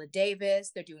 free Angela Davis.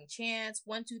 They're doing chants.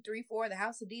 1, 2, 3, 4. The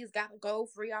House of D has got to go.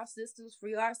 Free our sisters.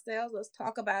 Free ourselves. Let's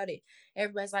talk about it.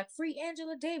 Everybody's like, free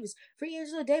Angela Davis. Free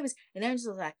Angela Davis. And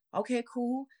Angela's like, okay,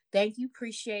 cool. Thank you.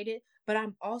 Appreciate it. But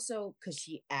I'm also, because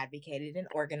she advocated and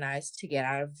organized to get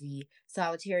out of the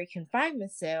solitary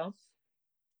confinement cell.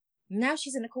 Now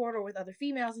she's in the corridor with other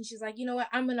females. And she's like, you know what?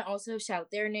 I'm going to also shout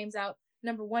their names out.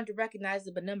 Number one, to recognize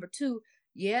it. But number two,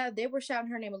 yeah, they were shouting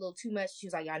her name a little too much. She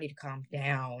was like, y'all need to calm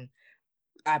down.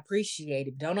 I appreciate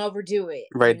it. Don't overdo it.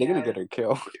 Right. They're going to get her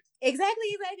killed.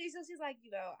 Exactly. So she's like,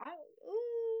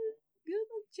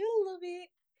 chill a little bit.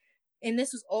 And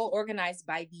this was all organized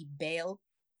by the Bail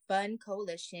Fund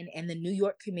Coalition and the New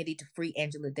York Committee to Free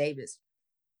Angela Davis.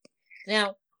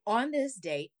 Now, on this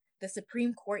date, the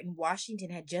Supreme Court in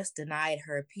Washington had just denied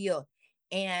her appeal,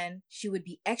 and she would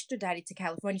be extradited to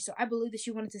California. So I believe that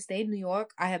she wanted to stay in New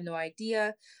York. I have no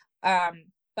idea.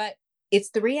 But it's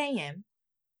 3 a.m.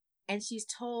 and she's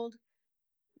told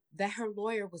that her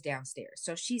lawyer was downstairs.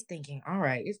 So she's thinking, all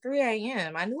right, it's 3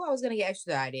 a.m. I knew I was going to get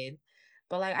extradited,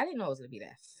 but I didn't know it was going to be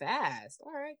that fast.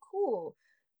 All right, cool.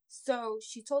 So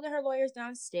she told that her lawyer's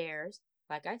downstairs,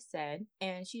 like I said,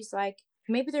 and she's like,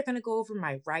 maybe they're going to go over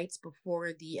my rights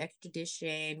before the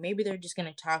extradition. Maybe they're just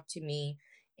going to talk to me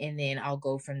and then I'll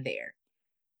go from there.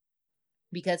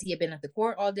 Because he had been at the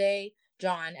court all day,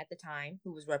 John at the time,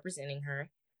 who was representing her.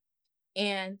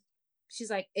 And she's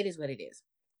like, it is what it is.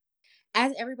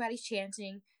 As everybody's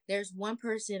chanting, there's one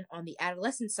person on the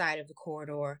adolescent side of the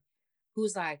corridor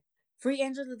who's like, free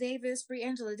Angela Davis,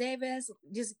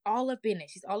 just all up in it.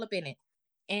 She's all up in it.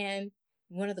 And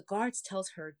one of the guards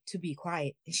tells her to be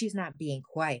quiet, and she's not being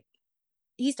quiet.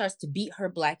 He starts to beat her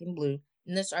black and blue,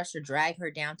 and then starts to drag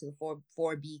her down to the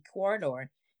 4B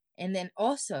corridor. And then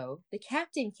also, the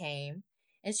captain came,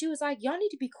 and she was like, y'all need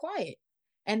to be quiet.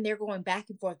 And they're going back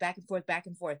and forth, back and forth, back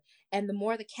and forth. And the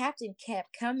more the captain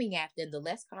kept coming at them, the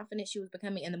less confident she was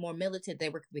becoming, and the more militant they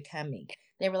were becoming.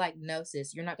 They were like, no,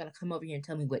 sis, you're not going to come over here and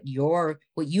tell me what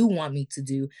you want me to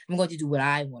do. I'm going to do what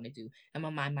I want to do. I'm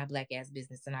going to mind my black ass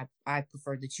business, and I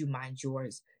prefer that you mind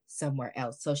yours somewhere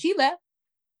else. So she left.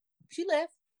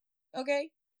 Okay.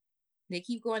 They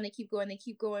keep going.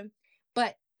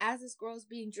 But as this girl's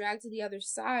being dragged to the other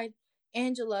side,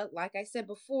 Angela, like I said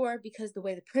before, because the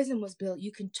way the prison was built,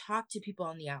 you can talk to people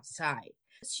on the outside.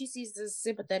 She sees this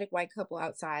sympathetic white couple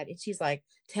outside, and she's like,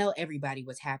 tell everybody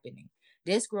what's happening.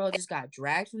 This girl just got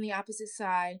dragged from the opposite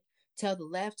side. Tell the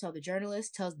left, tell the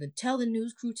journalists, tell the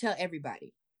news crew, tell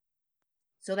everybody.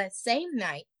 So that same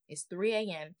night, It's 3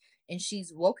 a.m. and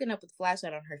she's woken up with a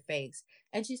flashlight on her face.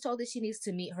 And she's told that she needs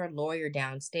to meet her lawyer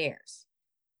downstairs.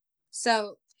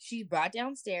 So she's brought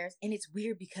downstairs, and it's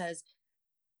weird because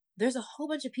there's a whole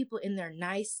bunch of people in their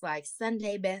nice, like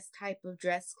Sunday best type of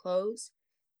dress clothes,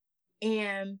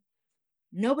 and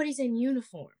nobody's in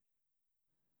uniform.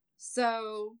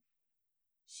 So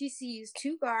she sees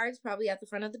 2 guards probably at the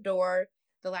front of the door,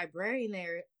 the librarian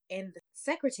there, and the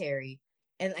secretary.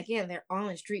 And again, they're all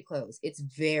in street clothes. It's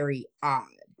very odd.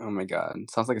 Oh my God.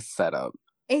 Sounds like a setup.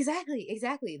 Exactly.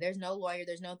 There's no lawyer,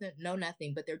 there's no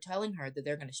nothing, but they're telling her that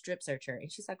they're going to strip search her.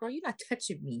 And she's like, girl, you're not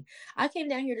touching me. I came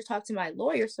down here to talk to my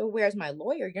lawyer, so where's my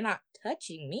lawyer? You're not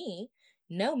touching me.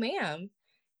 No, ma'am.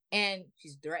 And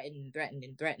she's threatened.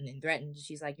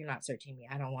 She's like, you're not searching me.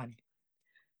 I don't want it.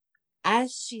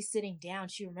 As she's sitting down,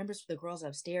 she remembers the girls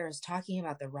upstairs talking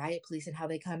about the riot police and how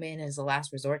they come in as a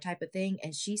last resort type of thing.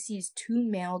 And she sees 2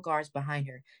 male guards behind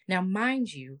her. Now,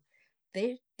 mind you,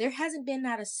 there hasn't been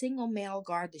not a single male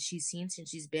guard that she's seen since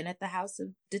she's been at the house of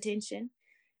detention.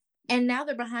 And now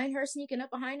they're behind her, sneaking up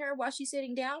behind her while she's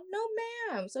sitting down. No,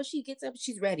 ma'am. So she gets up.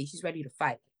 She's ready. She's ready to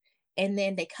fight. And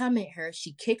then they come at her.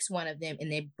 She kicks one of them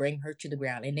and they bring her to the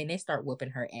ground. And then they start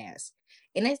whooping her ass.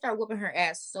 And they start whooping her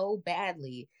ass so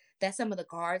badly that some of the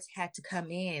guards had to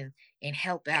come in and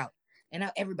help out. And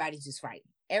now everybody's just fighting.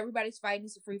 Everybody's fighting.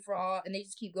 It's a free for all. And they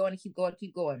just keep going and keep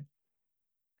going.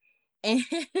 And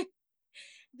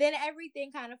then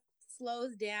everything kind of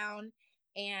slows down.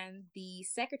 And the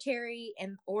secretary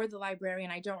or the librarian,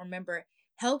 I don't remember,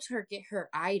 helps her get her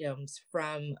items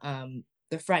from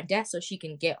the front desk so she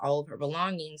can get all of her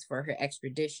belongings for her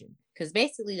extradition. Because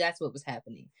basically that's what was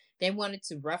happening. They wanted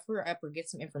to rough her up or get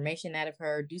some information out of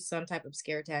her, do some type of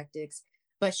scare tactics,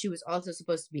 but she was also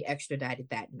supposed to be extradited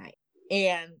that night.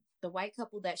 And the white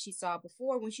couple that she saw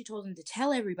before, when she told them to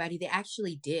tell everybody, they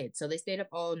actually did. So they stayed up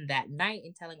all that night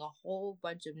and telling a whole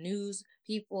bunch of news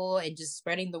people and just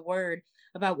spreading the word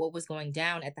about what was going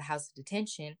down at the house of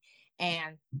detention.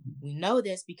 And we know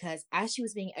this because as she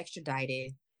was being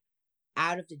extradited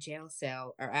out of the jail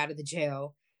cell or out of the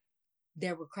jail,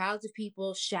 there were crowds of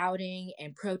people shouting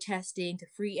and protesting to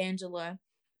free Angela.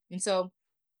 And so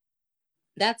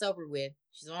that's over with.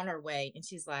 She's on her way and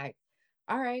she's like,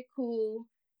 all right, cool.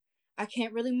 I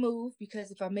can't really move because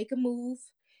if I make a move,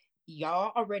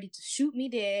 y'all are ready to shoot me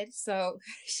dead. So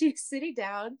she's sitting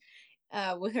down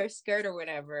with her skirt or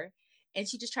whatever. And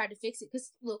she just tried to fix it because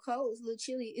it's a little cold, it's a little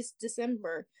chilly. It's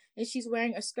December and she's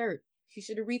wearing a skirt. She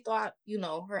should have rethought,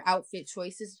 her outfit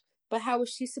choices. But how was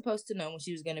she supposed to know when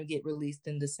she was going to get released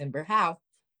in December? How?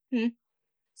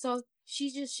 So she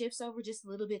just shifts over just a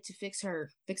little bit to fix her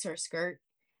skirt.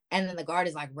 And then the guard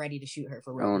is like ready to shoot her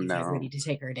for real. Oh, He's like ready to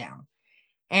take her down.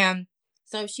 And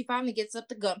so she finally gets up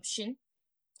the gumption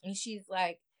and she's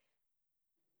like,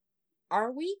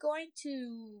 are we going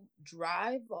to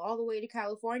drive all the way to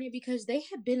California? Because they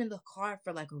have been in the car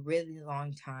for like a really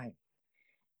long time.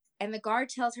 And the guard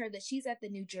tells her that she's at the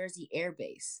New Jersey Air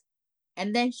Base.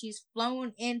 And then she's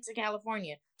flown into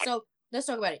California. So let's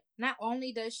talk about it. Not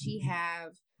only does she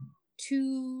have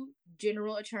 2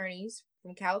 general attorneys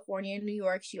from California and New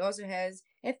York, she also has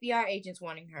FBI agents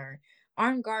wanting her,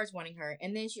 armed guards wanting her,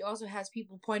 and then she also has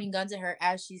people pointing guns at her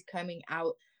as she's coming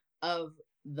out of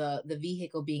the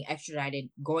vehicle being extradited,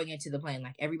 going into the plane.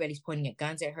 Like everybody's pointing at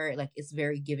guns at her. Like it's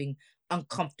very giving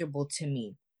uncomfortable to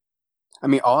me. I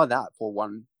mean, all of that for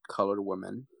one colored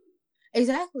woman.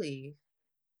 Exactly.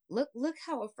 Look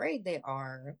how afraid they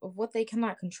are of what they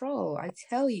cannot control. I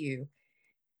tell you.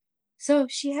 So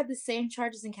she had the same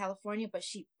charges in California, but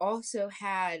she also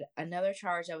had another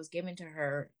charge that was given to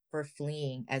her for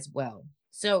fleeing as well.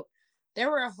 So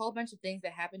there were a whole bunch of things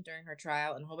that happened during her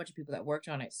trial and a whole bunch of people that worked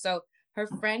on it. So her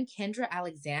friend Kendra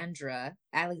Alexander,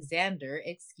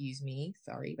 excuse me,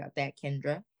 sorry about that,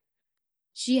 Kendra.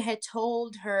 She had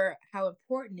told her how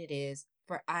important it is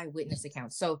for eyewitness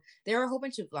accounts. So there are a whole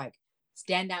bunch of like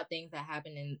standout things that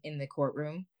happen in the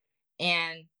courtroom.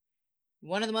 And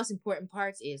one of the most important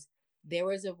parts is there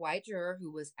was a white juror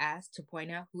who was asked to point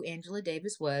out who Angela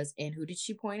Davis was. And who did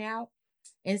she point out?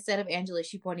 Instead of Angela,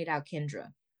 she pointed out Kendra.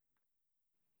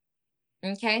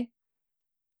 Okay?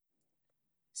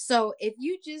 So if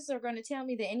you just are going to tell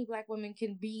me that any black woman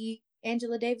can be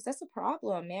Angela Davis, that's a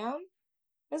problem, ma'am.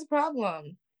 That's a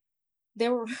problem.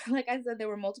 There were, like I said, there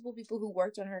were multiple people who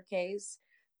worked on her case.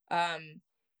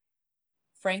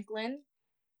 Franklin,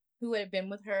 who had been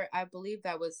with her, I believe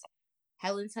that was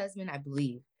Helen's husband, I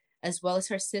believe, as well as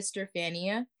her sister,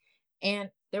 Fania.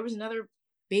 And there was another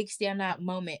big standout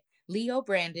moment. Leo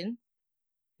Brandon,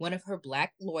 one of her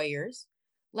black lawyers,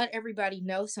 let everybody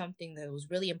know something that was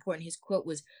really important. His quote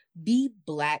was, "Be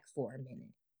black for a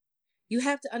minute." You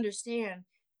have to understand,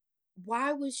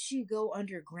 why would she go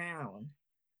underground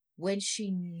when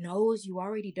she knows you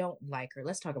already don't like her?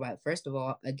 Let's talk about it. First of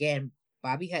all, again,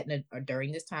 Bobby Hutton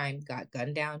during this time got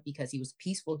gunned down because he was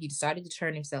peaceful. He decided to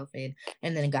turn himself in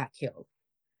and then got killed.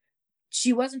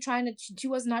 She was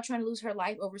not trying to lose her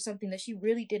life over something that she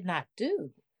really did not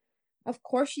do. Of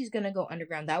course she's going to go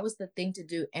underground. That was the thing to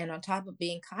do. And on top of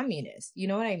being communist, you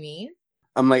know what I mean?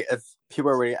 I'm like, if people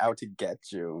are already out to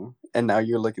get you, and now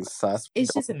you're looking sus.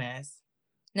 It's just a mess.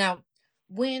 Now,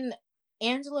 when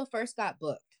Angela first got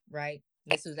booked, right?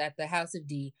 This was at the House of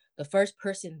D. The first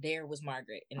person there was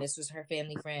Margaret, and this was her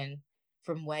family friend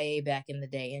from way back in the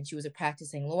day, and she was a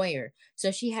practicing lawyer.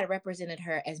 So she had represented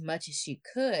her as much as she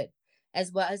could,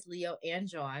 as well as Leo and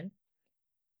John,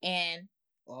 and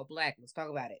all black. Let's talk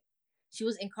about it. She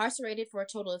was incarcerated for a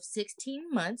total of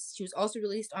 16 months. She was also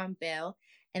released on bail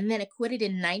and then acquitted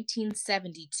in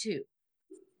 1972.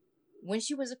 When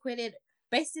she was acquitted,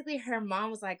 basically her mom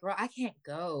was like, "Girl, I can't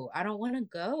go. I don't want to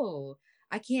go.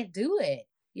 I can't do it."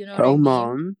 You know what I Oh, mean?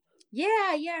 mom.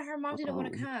 Yeah. Her mom didn't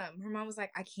want to come. Her mom was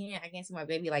like, I can't see my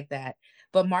baby like that.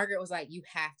 But Margaret was like, "You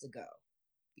have to go.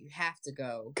 You have to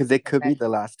go." Because it could be the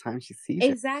last time she sees it.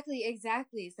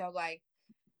 Exactly. So like,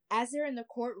 as they're in the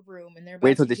courtroom and they're about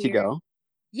Wait, so to did she hear, go?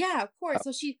 yeah, of course.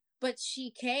 Oh. So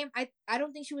she came. I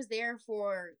don't think she was there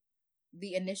for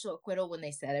the initial acquittal when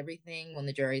they said everything, when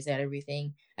the jury said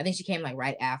everything. I think she came like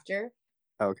right after.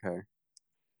 Okay.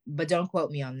 But don't quote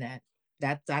me on that.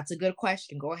 That's a good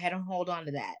question. Go ahead and hold on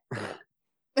to that.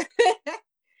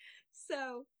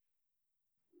 So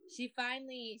she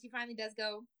finally does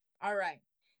go. All right.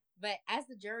 But as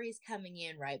the jury is coming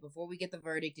in, right, before we get the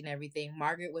verdict and everything,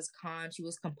 Margaret was calm, she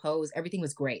was composed, everything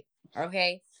was great.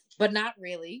 Okay. But not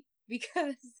really,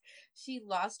 because she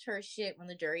lost her shit when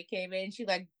the jury came in. She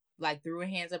like threw her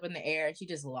hands up in the air and she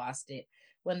just lost it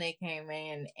when they came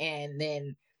in. And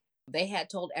then they had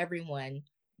told everyone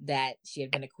that she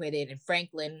had been acquitted. And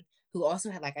Franklin, who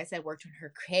also had, like I said, worked on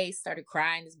her case, started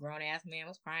crying. This grown ass man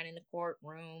was crying in the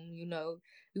courtroom.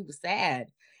 He was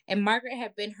sad. And Margaret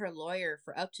had been her lawyer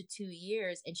for up to 2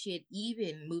 years, and she had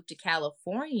even moved to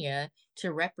California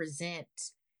to represent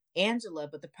Angela.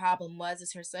 But the problem was,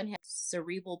 is her son had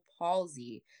cerebral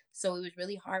palsy, so it was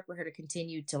really hard for her to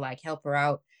continue to like help her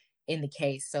out in the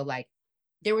case. So like,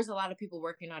 there was a lot of people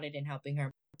working on it and helping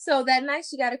her. So that night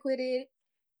she got acquitted,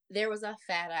 there was a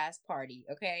fat ass party.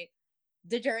 Okay,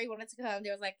 the jury wanted to come. They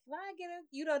was like, "Can I get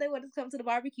a?" They wanted to come to the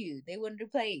barbecue. They wanted to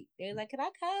play. They were like, "Can I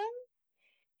come?"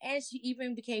 And she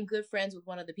even became good friends with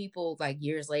one of the people like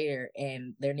years later,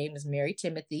 and their name is Mary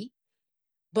Timothy.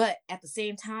 But at the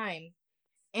same time,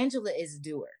 Angela is a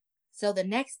doer. So the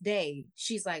next day,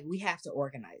 she's like, "We have to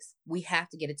organize. We have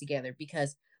to get it together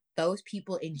because those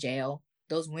people in jail,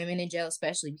 those women in jail,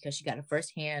 especially because she got a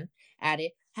first hand at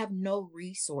it, have no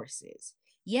resources."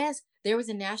 Yes, there was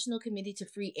a national committee to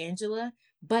free Angela,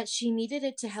 but she needed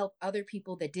it to help other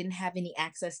people that didn't have any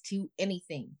access to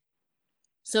anything.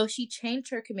 So she changed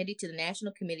her committee to the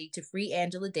National Committee to Free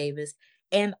Angela Davis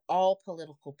and all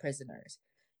political prisoners.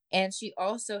 And she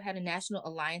also had a national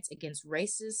alliance against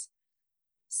racists,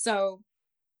 so,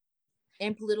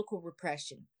 and political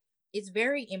repression. It's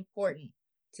very important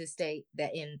to state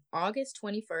that in August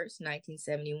 21st,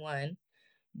 1971,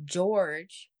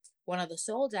 George, one of the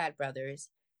Soledad brothers,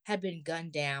 had been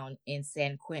gunned down in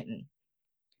San Quentin.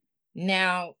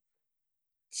 Now,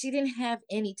 she didn't have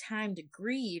any time to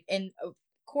grieve. And of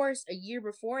course, a year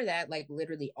before that, like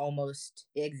literally almost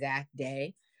exact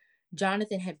day,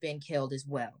 Jonathan had been killed as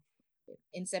well.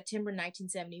 In September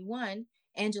 1971,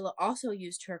 Angela also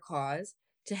used her cause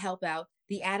to help out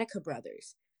the Attica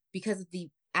brothers because of the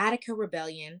Attica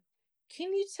Rebellion.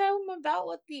 Can you tell them about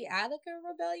what the Attica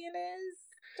Rebellion is,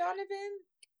 Donovan?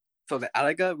 So the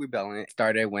Attica Rebellion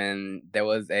started when there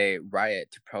was a riot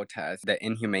to protest the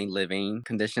inhumane living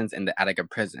conditions in the Attica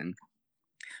prison.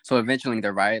 So eventually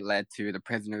the riot led to the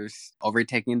prisoners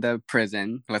overtaking the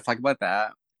prison. Let's talk about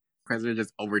that. Prisoners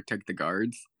just overtook the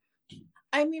guards.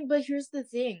 I mean, but here's the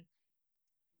thing.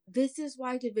 This is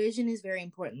why division is very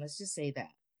important. Let's just say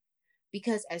that.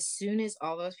 Because as soon as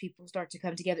all those people start to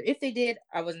come together, if they did,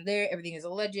 I wasn't there, everything is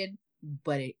alleged,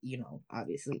 but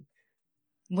obviously,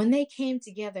 when they came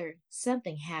together,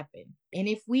 something happened. And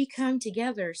if we come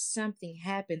together, something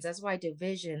happens. That's why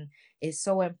division is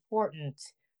so important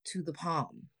to the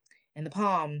palm. And the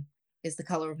palm is the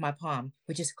color of my palm,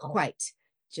 which is white.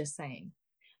 Just saying.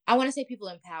 I want to say people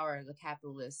in power, the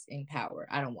capitalists in power.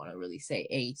 I don't want to really say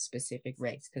a specific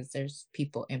race because there's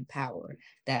people in power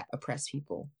that oppress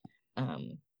people.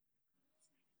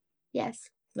 Yes,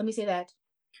 let me say that.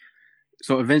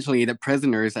 So eventually, the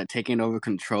prisoners that taking over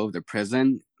control of the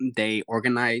prison, they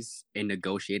organize a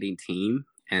negotiating team,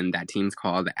 and that team's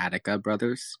called the Attica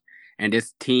Brothers. And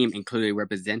this team included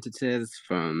representatives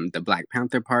from the Black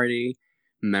Panther Party,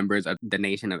 members of the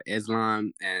Nation of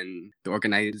Islam, and the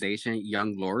organization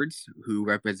Young Lords, who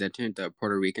represented the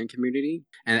Puerto Rican community.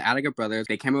 And the Attica Brothers,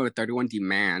 they came up with 31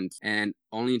 demands, and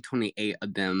only 28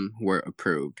 of them were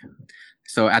approved.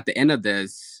 So at the end of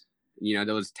this,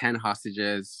 there was 10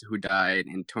 hostages who died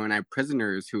and 29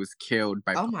 prisoners who was killed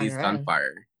by police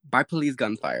gunfire. By police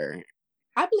gunfire.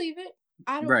 I believe it.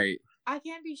 Right. I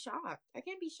can't be shocked.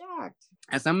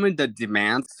 And some of the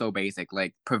demands so basic,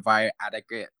 like provide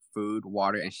adequate food,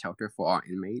 water, and shelter for all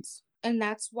inmates. And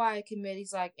that's why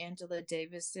committees like Angela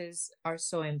Davis's are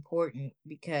so important,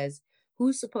 because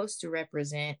who's supposed to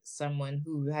represent someone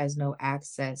who has no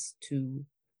access to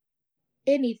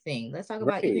anything? Let's talk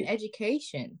about even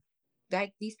education.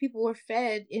 Like, these people were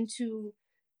fed into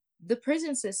the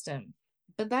prison system,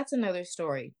 but that's another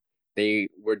story. They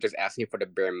were just asking for the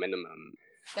bare minimum.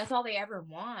 That's all they ever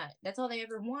want. That's all they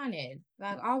ever wanted.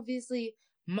 Like, obviously,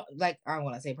 like, I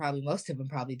want to say probably most of them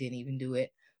probably didn't even do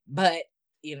it, but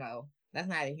that's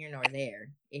neither here nor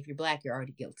there. If you're Black, you're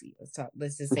already guilty.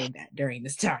 Let's just say that during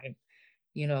this time.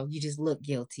 You just look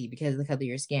guilty because of the color of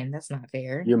your skin. That's not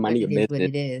fair. Your money, your business. What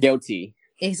it is. Guilty.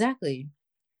 Exactly.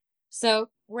 So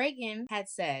Reagan had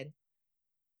said,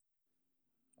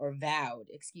 or vowed,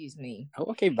 excuse me. Oh,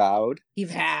 okay, vowed. He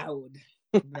vowed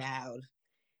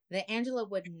that Angela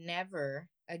would never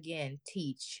again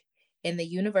teach in the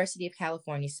University of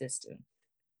California system.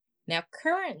 Now,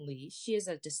 currently, she is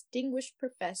a distinguished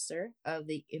professor of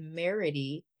the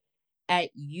Emeriti at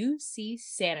UC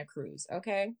Santa Cruz,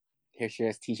 okay? Here she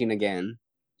is teaching again.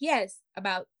 Yes,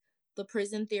 about the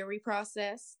prison theory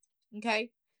process,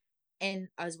 okay? And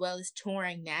as well as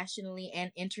touring nationally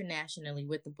and internationally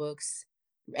with the books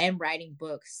and writing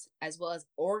books, as well as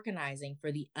organizing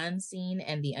for the unseen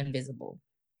and the invisible.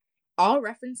 All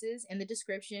references in the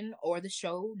description or the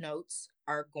show notes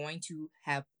are going to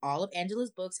have all of Angela's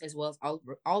books, as well as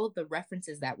all of the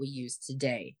references that we use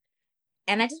today.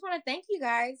 And I just want to thank you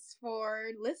guys for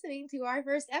listening to our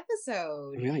first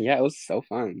episode. Yeah, it was so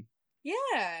fun. Yeah.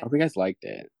 I hope you guys liked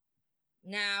it.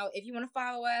 Now, if you want to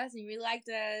follow us and you really liked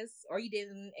us, or you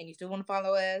didn't and you still want to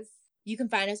follow us, you can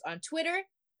find us on Twitter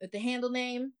with the handle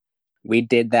name We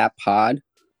Did That Pod.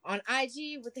 On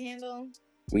IG with the handle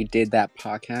We Did That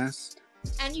Podcast.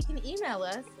 And you can email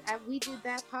us at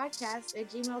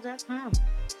wedidthatpodcast@gmail.com.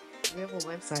 We have a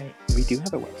website. We do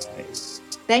have a website.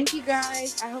 Thank you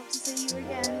guys. I hope to see you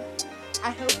again.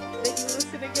 I hope that you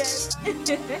listen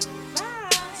again. Bye.